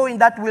to go in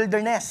that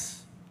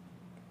wilderness.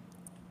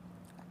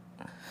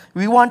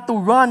 We want to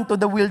run to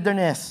the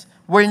wilderness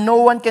where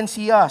no one can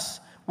see us,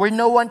 where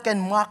no one can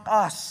mock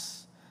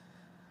us,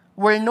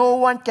 where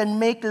no one can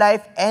make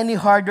life any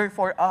harder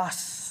for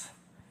us.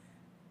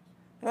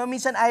 Diba,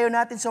 minsan ayaw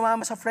natin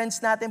sumama sa friends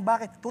natin.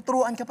 Bakit?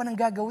 Tuturuan ka pa ng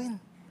gagawin.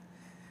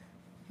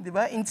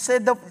 Diba?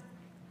 Instead of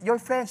your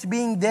friends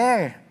being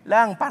there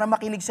lang para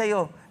makinig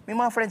sa'yo. May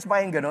mga friends ba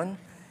kayong ganun?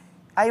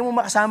 Ayaw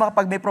mo makasama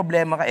kapag may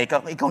problema ka.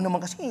 Ikaw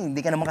naman kasi, hindi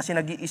ka naman kasi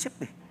nag-iisip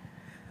eh.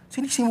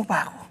 Sinisi mo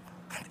pa ako.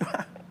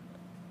 Diba?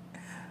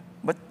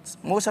 But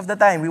most of the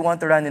time, we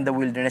want to run in the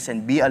wilderness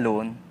and be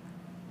alone,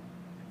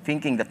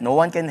 thinking that no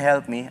one can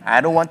help me. I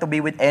don't want to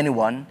be with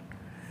anyone.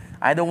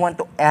 I don't want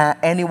to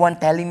anyone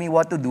telling me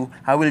what to do.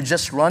 I will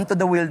just run to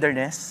the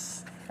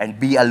wilderness and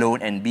be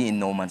alone and be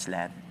in no man's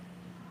land.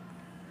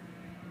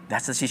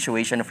 That's the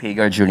situation of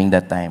Hagar during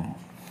that time.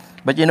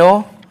 But you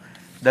know,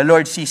 the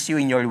Lord sees you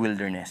in your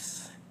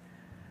wilderness.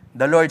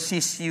 The Lord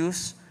sees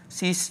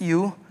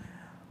you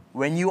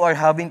when you are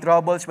having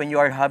troubles, when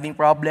you are having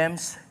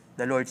problems.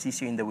 The Lord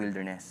sees you in the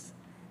wilderness.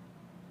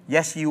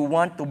 Yes, you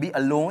want to be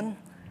alone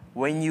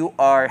when you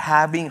are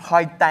having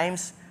hard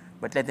times,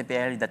 but let me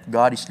tell you that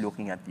God is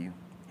looking at you.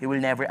 He will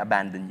never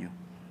abandon you.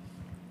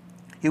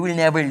 He will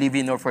never leave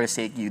you nor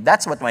forsake you.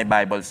 That's what my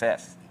Bible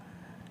says.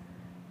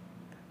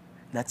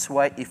 That's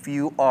why if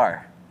you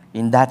are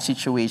in that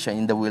situation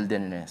in the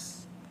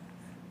wilderness,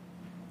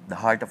 the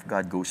heart of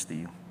God goes to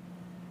you.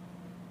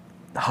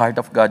 The heart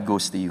of God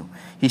goes to you.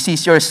 He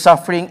sees your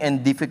suffering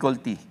and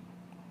difficulty.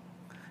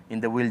 In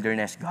the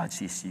wilderness, God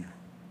sees you.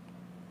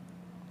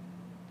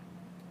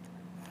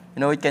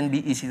 You know, it can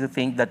be easy to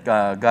think that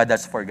God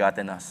has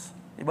forgotten us.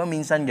 Diba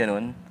minsan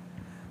ganun?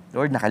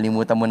 Lord,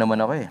 nakalimutan mo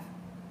naman ako eh.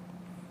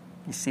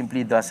 He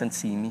simply doesn't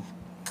see me.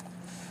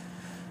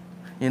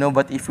 You know,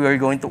 but if we are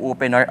going to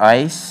open our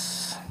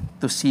eyes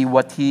to see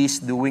what He is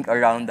doing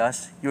around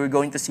us, you're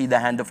going to see the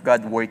hand of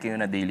God working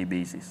on a daily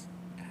basis.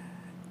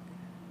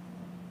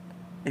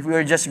 If we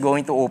are just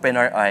going to open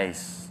our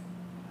eyes,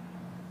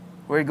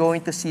 we're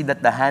going to see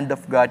that the hand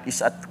of God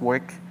is at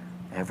work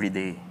every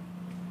day.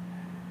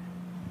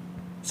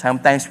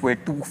 Sometimes we're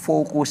too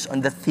focused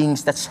on the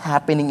things that's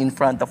happening in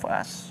front of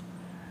us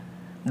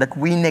that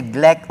we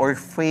neglect or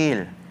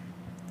fail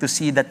to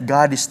see that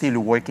God is still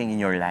working in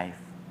your life,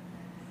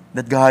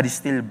 that God is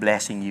still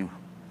blessing you,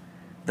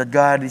 that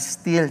God is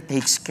still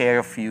takes care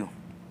of you.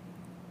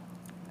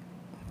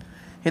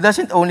 He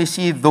doesn't only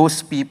see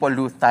those people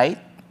who tithe.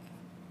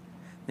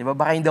 Di ba?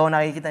 Baka hindi ako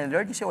nakikita ni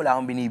Lord kasi wala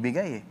akong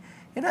binibigay eh.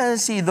 He doesn't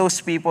see those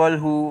people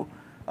who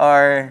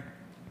are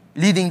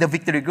leading the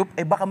victory group.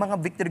 Eh baka mga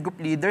victory group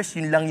leaders,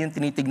 yun lang yung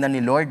tinitignan ni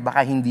Lord.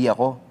 Baka hindi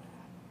ako.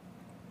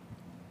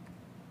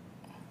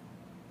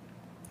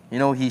 You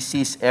know, He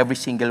sees every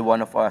single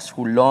one of us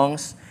who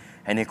longs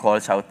and He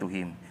calls out to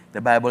Him.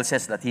 The Bible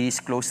says that He is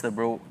close to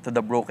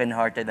the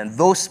brokenhearted and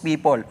those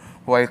people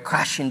who are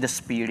crushed in the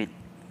spirit.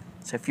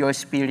 So if your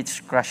spirit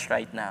is crushed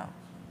right now,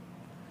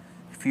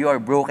 if you are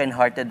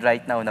brokenhearted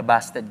right now,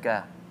 nabasted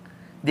ka,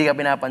 di ka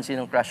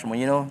pinapansin ng crush mo,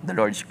 you know, the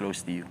Lord is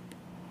close to you.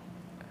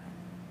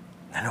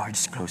 The Lord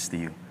is close to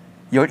you.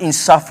 You're in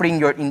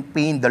suffering, you're in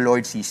pain, the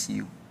Lord sees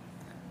you.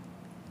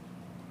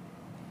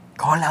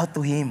 Call out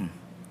to Him.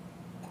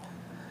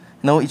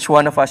 No, each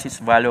one of us is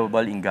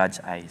valuable in God's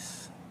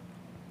eyes.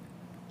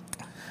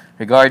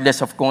 Regardless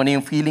of kung ano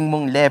yung feeling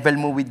mong level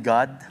mo with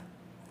God,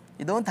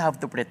 you don't have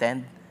to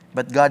pretend,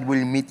 but God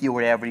will meet you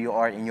wherever you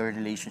are in your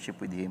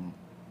relationship with Him.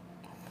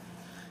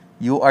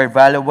 You are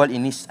valuable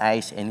in His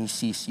eyes and He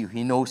sees you.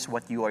 He knows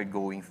what you are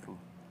going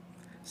through.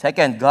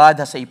 Second,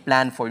 God has a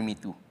plan for me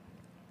too.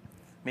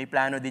 May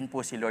plano din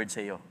po si Lord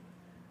sa iyo.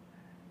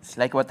 It's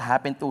like what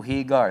happened to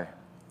Hagar.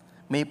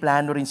 May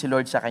plano rin si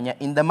Lord sa kanya.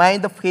 In the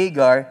mind of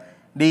Hagar,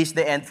 this is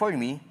the end for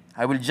me.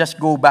 I will just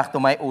go back to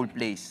my old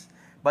place.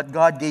 But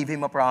God gave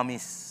him a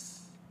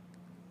promise.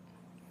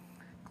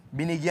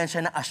 Binigyan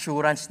siya ng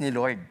assurance ni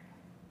Lord.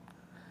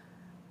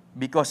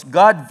 Because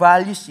God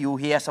values you,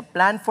 He has a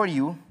plan for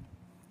you,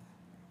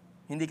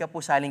 hindi ka po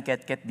saling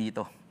ket-ket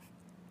dito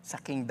sa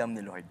kingdom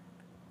ni Lord.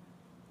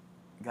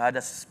 God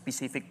has a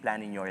specific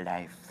plan in your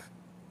life.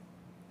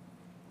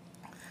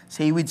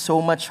 Say with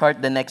so much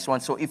heart the next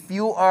one. So if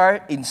you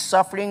are in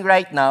suffering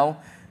right now,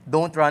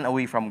 don't run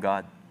away from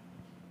God.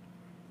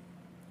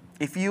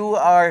 If you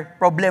are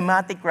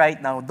problematic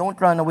right now, don't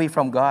run away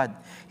from God.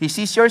 He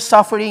sees your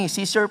suffering, He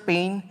sees your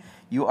pain.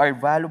 You are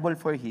valuable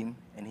for Him,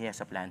 and He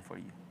has a plan for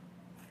you.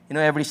 You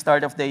know, every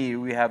start of the year,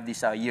 we have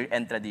this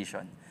year-end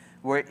tradition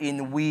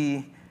wherein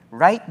we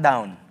write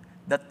down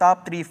the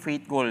top 3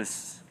 faith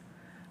goals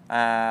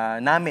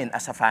namin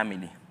as a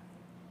family.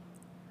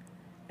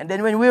 And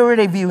then when we were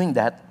reviewing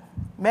that,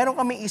 meron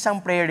kami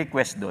isang prayer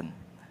request doon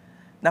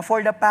na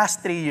for the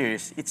past 3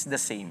 years, it's the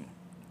same.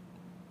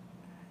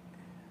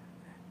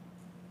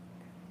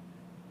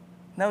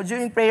 Now,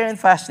 during prayer and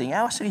fasting, I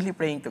was really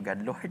praying to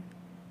God, Lord,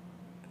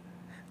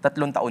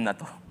 3 taon na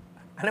to.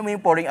 Alam mo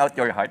yung pouring out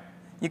your heart?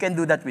 You can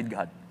do that with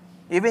God.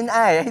 Even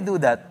I do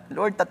that.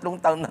 Lord, 3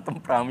 taon na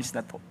tong promise na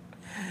to.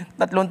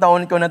 3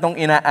 taon ko na tong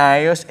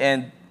inaayos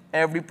and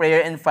every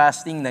prayer and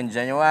fasting ng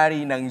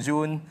January, ng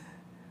June,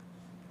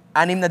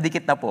 6 na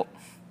dikit na po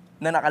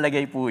na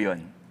nakalagay po yun.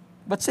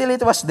 But still,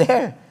 it was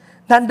there.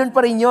 Nandun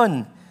pa rin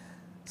yun.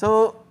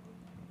 So,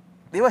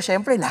 di ba,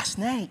 syempre, last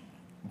night,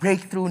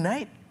 breakthrough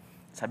night.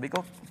 Sabi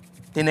ko,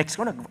 tinext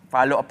ko,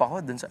 nag-follow up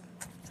ako dun sa,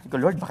 sabi ko,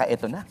 Lord, baka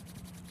eto na.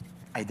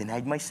 I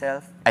denied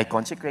myself. I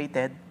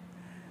consecrated.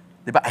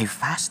 Di ba? I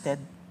fasted.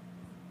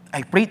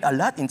 I prayed a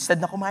lot. Instead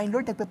na kumain,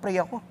 Lord, nagpe-pray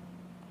ako.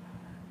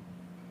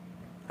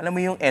 Alam mo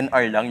yung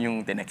NR lang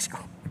yung tinext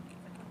ko.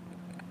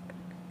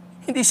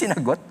 Hindi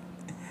sinagot.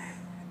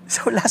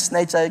 So last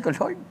night, sabi ko,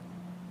 Lord,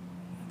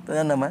 ito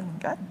na naman,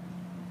 God.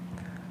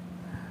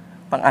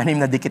 Pang-6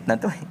 na dikit na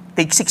to.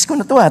 Take 6 ko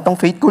na to ha. Itong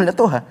faith goal na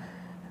to ha.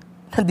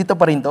 Nandito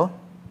pa rin to.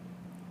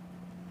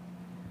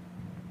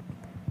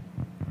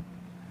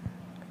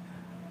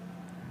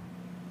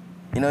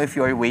 You know, if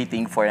you are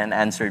waiting for an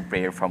answered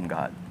prayer from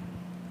God,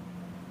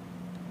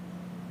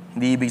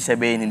 hindi ibig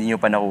sabihin, hindi nyo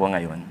pa nakuha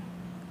ngayon,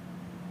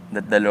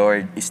 that the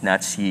Lord is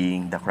not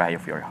seeing the cry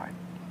of your heart.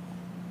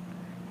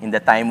 In the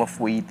time of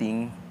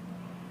waiting,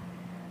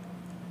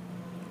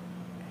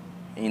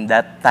 in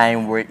that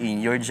time wherein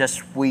you're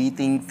just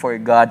waiting for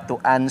God to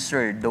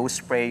answer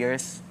those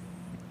prayers,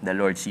 The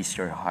Lord sees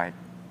your heart.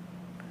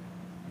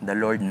 The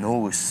Lord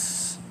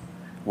knows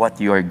what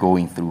you are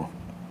going through.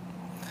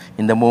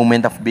 In the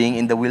moment of being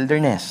in the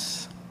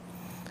wilderness,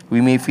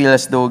 we may feel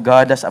as though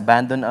God has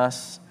abandoned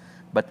us,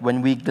 but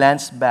when we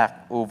glance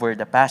back over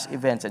the past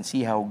events and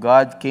see how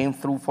God came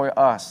through for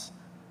us,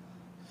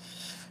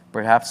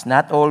 perhaps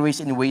not always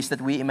in ways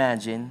that we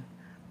imagine,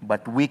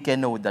 but we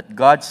can know that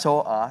God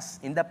saw us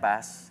in the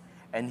past,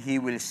 and He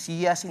will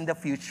see us in the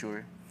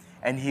future,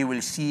 and He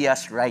will see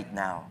us right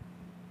now.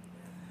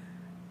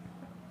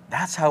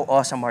 That's how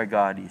awesome our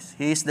God is.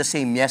 He is the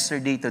same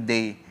yesterday,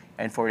 today,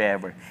 and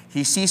forever.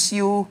 He sees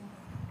you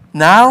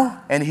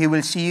now, and He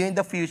will see you in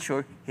the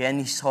future, and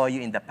He saw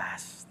you in the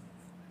past.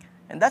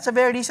 And that's the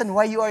very reason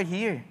why you are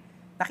here.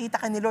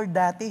 Nakita ka ni Lord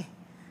dati.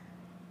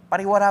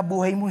 Pariwara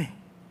buhay mo eh.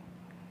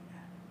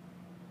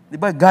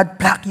 Diba? God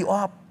plucked you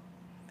up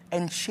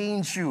and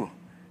changed you.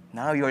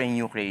 Now you're a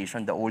new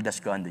creation. The old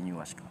has gone, the new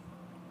has come.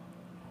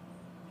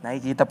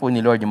 Nakikita po ni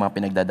Lord yung mga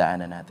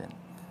pinagdadaanan natin.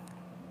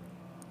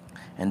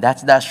 And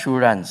that's the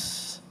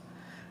assurance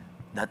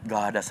that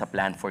God has a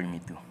plan for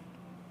me too.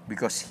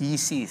 Because He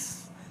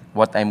sees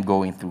what I'm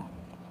going through.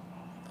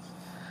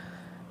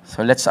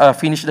 So let's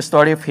finish the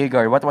story of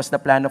Hagar. What was the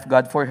plan of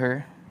God for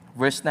her?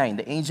 Verse 9,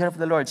 the angel of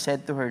the Lord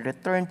said to her,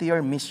 return to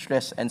your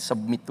mistress and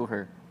submit to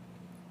her.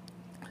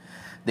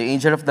 The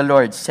angel of the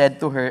Lord said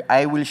to her,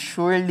 I will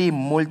surely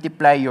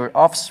multiply your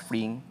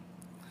offspring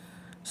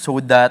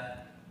so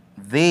that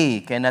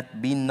they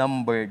cannot be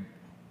numbered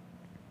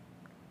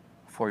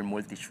for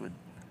multitude.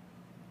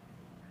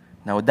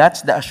 Now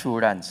that's the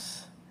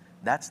assurance.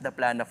 That's the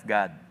plan of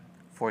God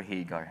for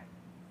Hagar.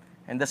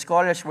 And the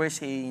scholars were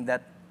saying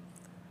that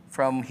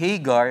from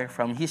Hagar,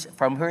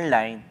 from her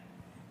line,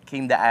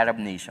 came the Arab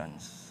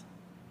nations.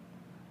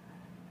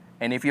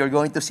 And if you're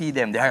going to see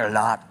them, there are a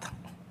lot.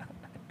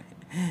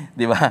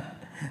 Di ba?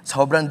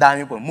 Sobrang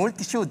dami po.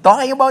 Multitude.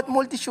 Talking about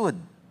multitude.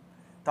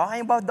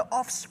 Talking about the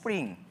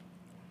offspring.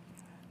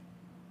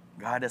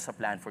 God has a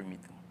plan for me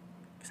too.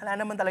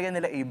 Kasalanan naman talaga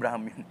nila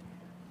Abraham yun.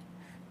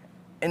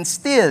 And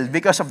still,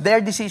 because of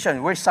their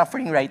decision, we're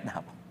suffering right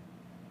now.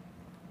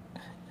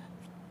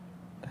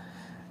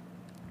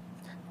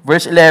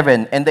 Verse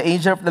 11, and the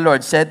angel of the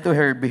Lord said to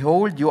her,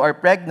 behold, you are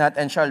pregnant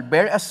and shall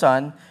bear a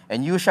son,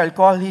 and you shall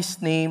call his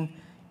name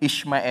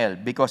Ishmael,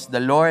 because the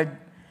Lord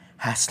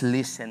has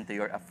listened to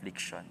your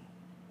affliction.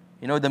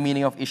 You know the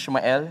meaning of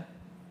Ishmael?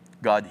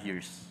 God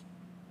hears.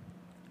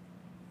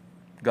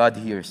 God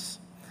hears.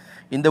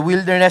 In the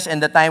wilderness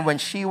and the time when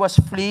she was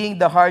fleeing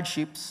the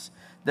hardships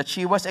that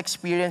she was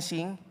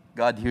experiencing,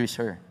 God hears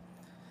her.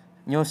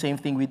 You know, same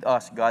thing with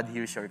us. God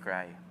hears your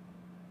cry.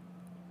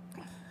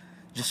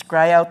 Just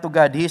cry out to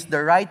God. He is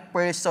the right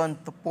person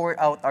to pour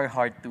out our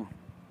heart to.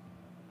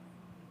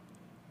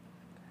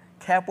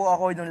 Kaya po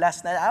ako nung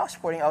last night, I was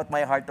pouring out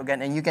my heart to God,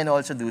 and you can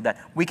also do that.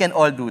 We can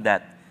all do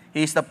that.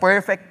 He is the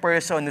perfect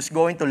person who's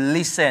going to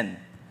listen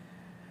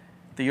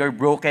to your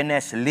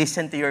brokenness,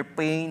 listen to your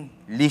pain,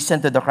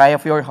 listen to the cry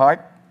of your heart.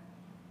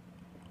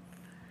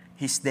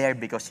 He's there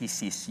because He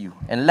sees you.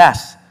 And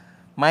last,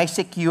 my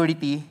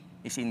security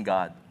is in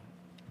God.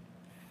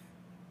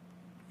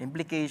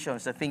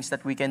 Implications, the things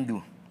that we can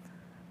do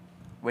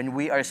when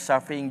we are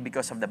suffering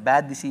because of the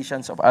bad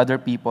decisions of other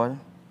people.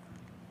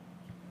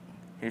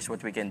 Here's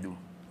what we can do.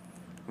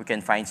 We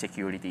can find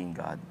security in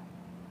God.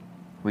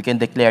 We can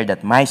declare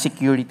that my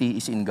security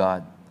is in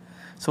God.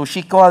 So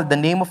she called the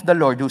name of the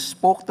Lord who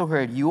spoke to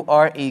her, you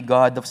are a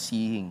God of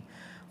seeing.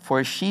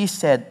 For she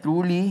said,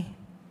 truly,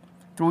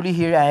 truly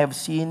here I have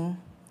seen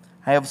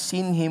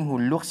him who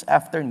looks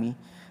after me.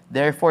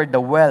 Therefore the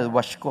well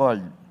was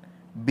called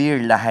Bir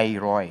Lahai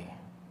Roy.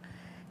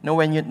 You know,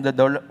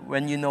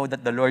 when you know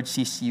that the Lord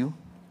sees you,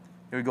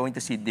 you're going to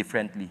see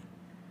differently.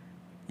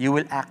 You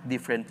will act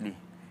differently.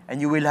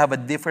 And you will have a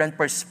different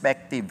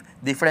perspective,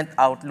 different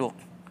outlook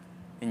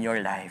in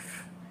your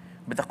life.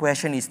 But the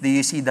question is, do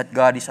you see that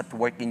God is at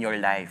work in your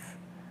life?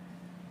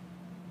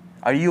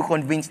 Are you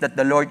convinced that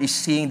the Lord is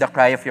seeing the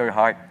cry of your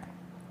heart?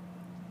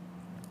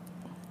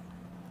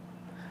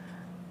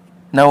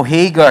 Now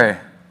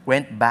Hagar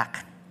went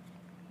back.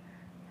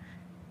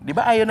 Di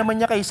ba ayaw naman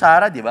niya kay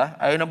Sarah, di ba?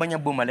 Ayaw naman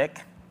niya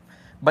bumalik.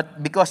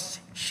 But because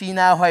she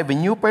now have a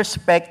new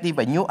perspective,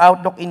 a new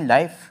outlook in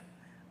life,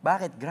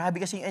 bakit? Grabe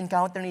kasi yung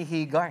encounter ni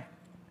Hagar.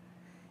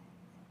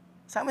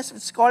 Some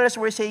scholars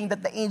were saying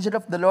that the angel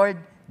of the Lord,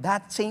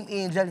 that same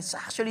angel, is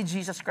actually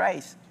Jesus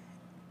Christ.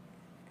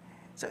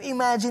 So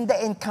imagine the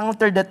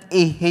encounter that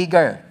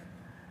Hagar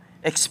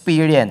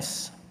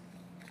experienced.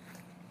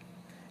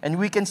 And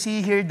we can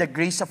see here the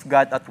grace of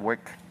God at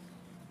work.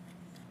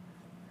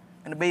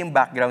 Ano ba yung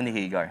background ni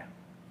Hagar?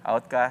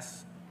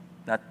 Outcast,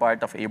 not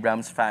part of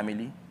Abraham's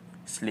family,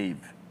 slave.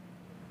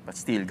 But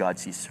still, God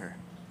sees her.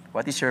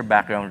 What is your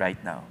background right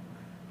now?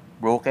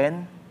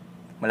 Broken?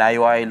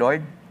 Malayo kay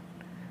Lord?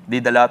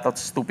 Did a lot of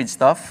stupid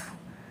stuff?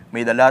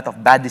 Made a lot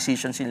of bad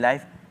decisions in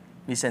life?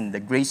 Listen, the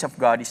grace of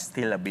God is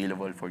still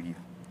available for you.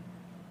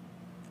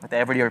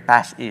 Whatever your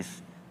past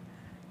is,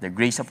 the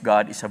grace of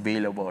God is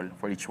available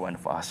for each one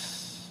of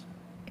us.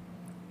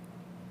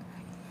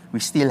 we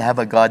still have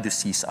a God who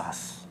sees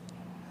us.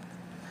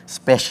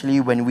 Especially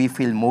when we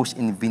feel most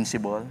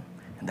invincible.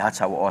 And that's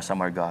how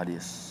awesome our God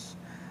is.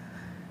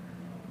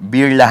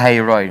 Bir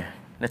lahay roy.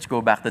 Let's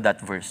go back to that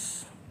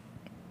verse.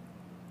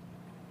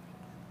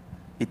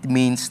 It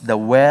means the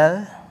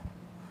well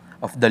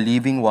of the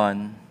living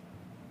one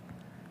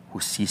who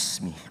sees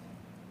me.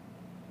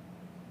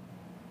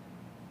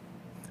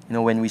 You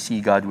know, when we see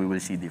God, we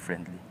will see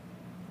differently.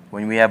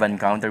 When we have an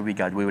encounter with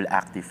God, we will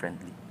act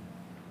differently.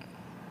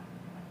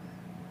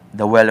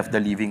 The well of the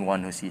living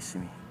one who sees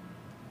me.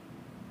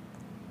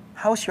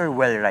 How's your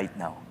well right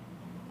now?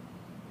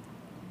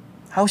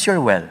 How's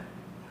your well?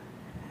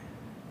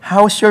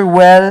 How's your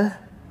well?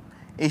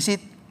 Is it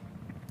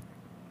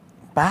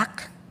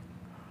packed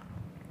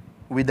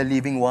with the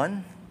living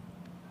one?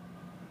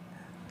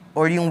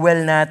 Or yung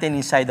well natin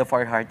inside of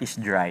our heart is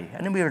dry?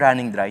 Ano ba yung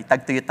running dry?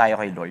 Tagtuyot tayo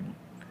kay Lord.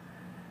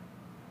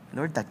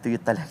 Lord,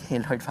 tagtuyot talaga kay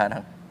Lord.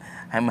 Parang,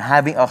 I'm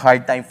having a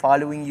hard time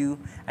following you.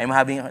 I'm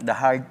having the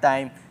hard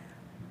time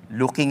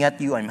looking at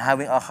you. I'm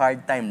having a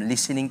hard time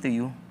listening to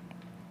you.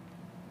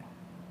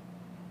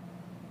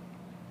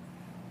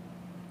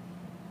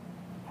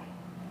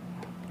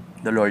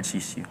 The Lord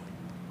sees you.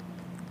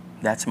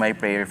 That's my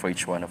prayer for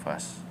each one of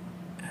us.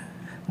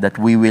 That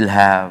we will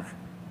have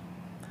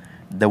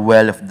the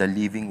well of the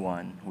living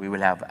one. We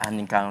will have an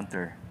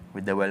encounter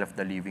with the well of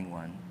the living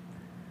one.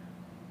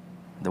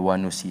 The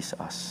one who sees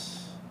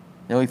us.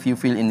 You know, if you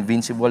feel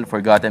invincible,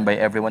 forgotten by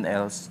everyone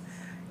else,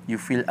 you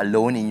feel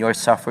alone in your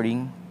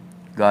suffering,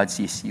 God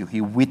sees you.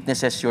 He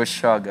witnesses your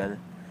struggle,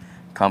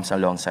 comes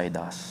alongside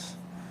us.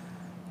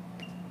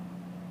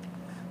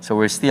 So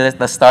we're still at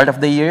the start of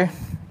the year,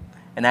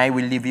 and I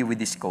will leave you with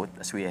this quote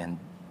as we end.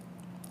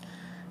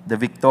 The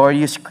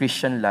victorious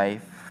Christian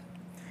life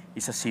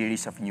is a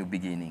series of new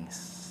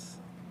beginnings.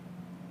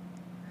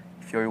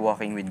 If you're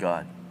walking with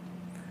God,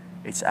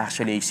 it's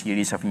actually a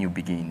series of new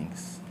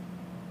beginnings.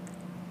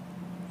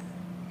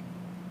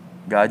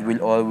 God will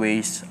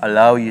always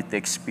allow you to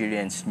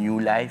experience new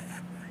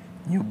life,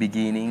 new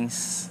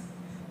beginnings,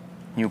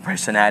 new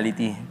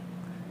personality,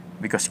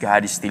 because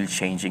God is still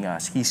changing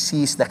us. He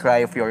sees the cry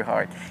of your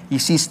heart. He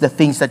sees the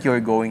things that you're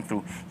going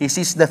through. He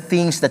sees the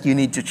things that you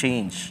need to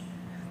change.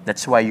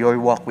 That's why your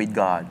walk with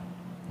God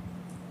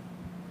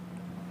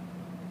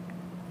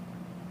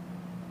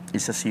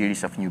is a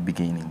series of new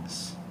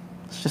beginnings.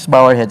 Let's just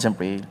bow our heads and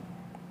pray.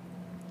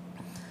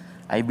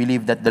 I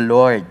believe that the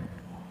Lord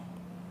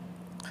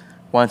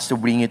wants to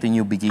bring you to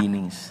new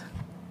beginnings.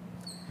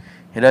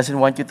 He doesn't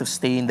want you to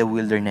stay in the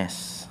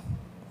wilderness.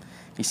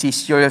 He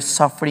sees your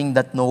suffering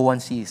that no one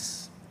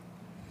sees.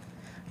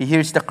 He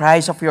hears the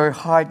cries of your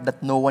heart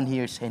that no one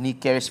hears, and He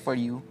cares for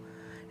you.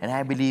 And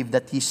I believe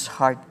that His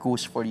heart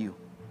goes for you.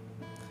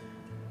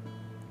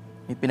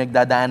 May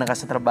pinagdadaanan ka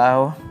sa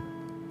trabaho,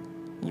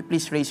 can you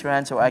please raise your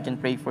hand so I can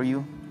pray for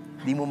you?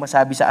 Di mo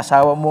masabi sa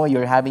asawa mo,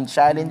 you're having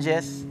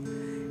challenges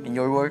in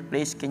your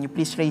workplace. Can you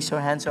please raise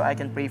your hand so I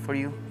can pray for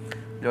you?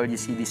 Lord, you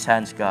see these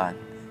hands, God.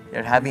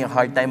 They're having a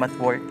hard time at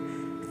work.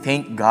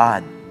 Thank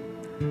God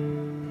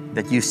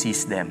that you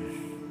sees them.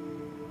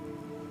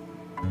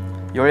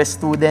 You're a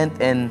student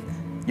and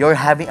you're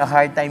having a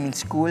hard time in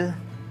school.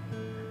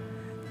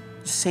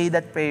 Just say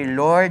that prayer,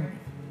 Lord,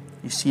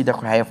 you see the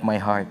cry of my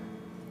heart.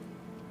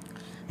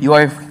 You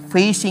are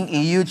facing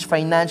a huge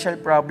financial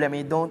problem.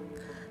 You don't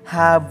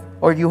have,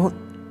 or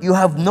you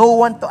have no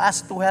one to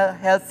ask to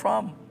help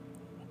from.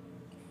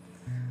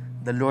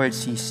 The Lord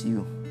sees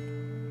you.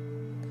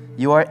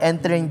 You are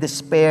entering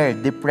despair,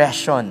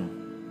 depression.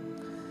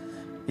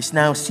 It's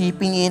now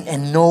seeping in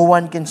and no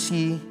one can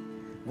see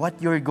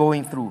what you're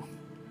going through.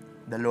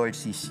 The Lord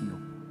sees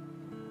you.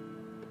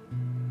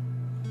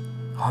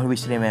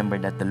 Always remember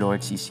that the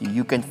Lord sees you.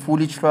 You can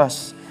fully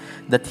trust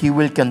that He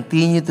will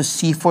continue to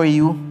see for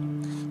you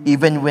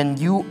even when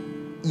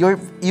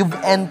you've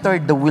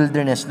entered the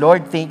wilderness.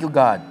 Lord, thank you,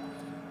 God,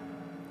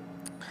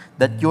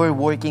 that you're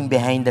working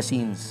behind the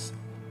scenes.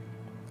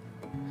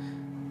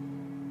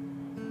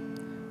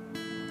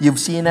 You've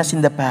seen us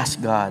in the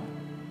past, God.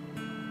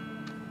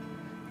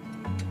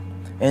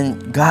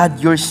 And God,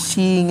 you're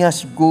seeing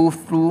us go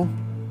through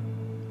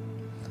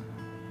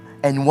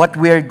and what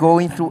we're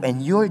going through.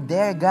 And you're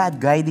there, God,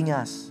 guiding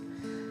us.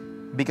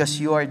 Because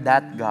you are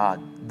that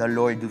God, the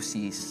Lord who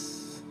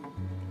sees.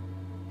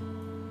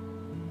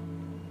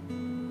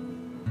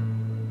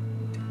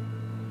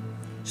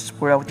 Just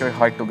pour out your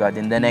heart to God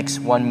in the next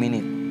 1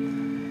 minute.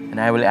 And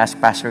I will ask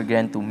Pastor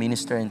Glenn to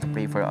minister and to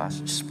pray for us.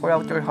 Just pour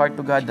out your heart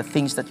to God, the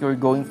things that you're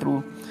going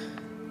through,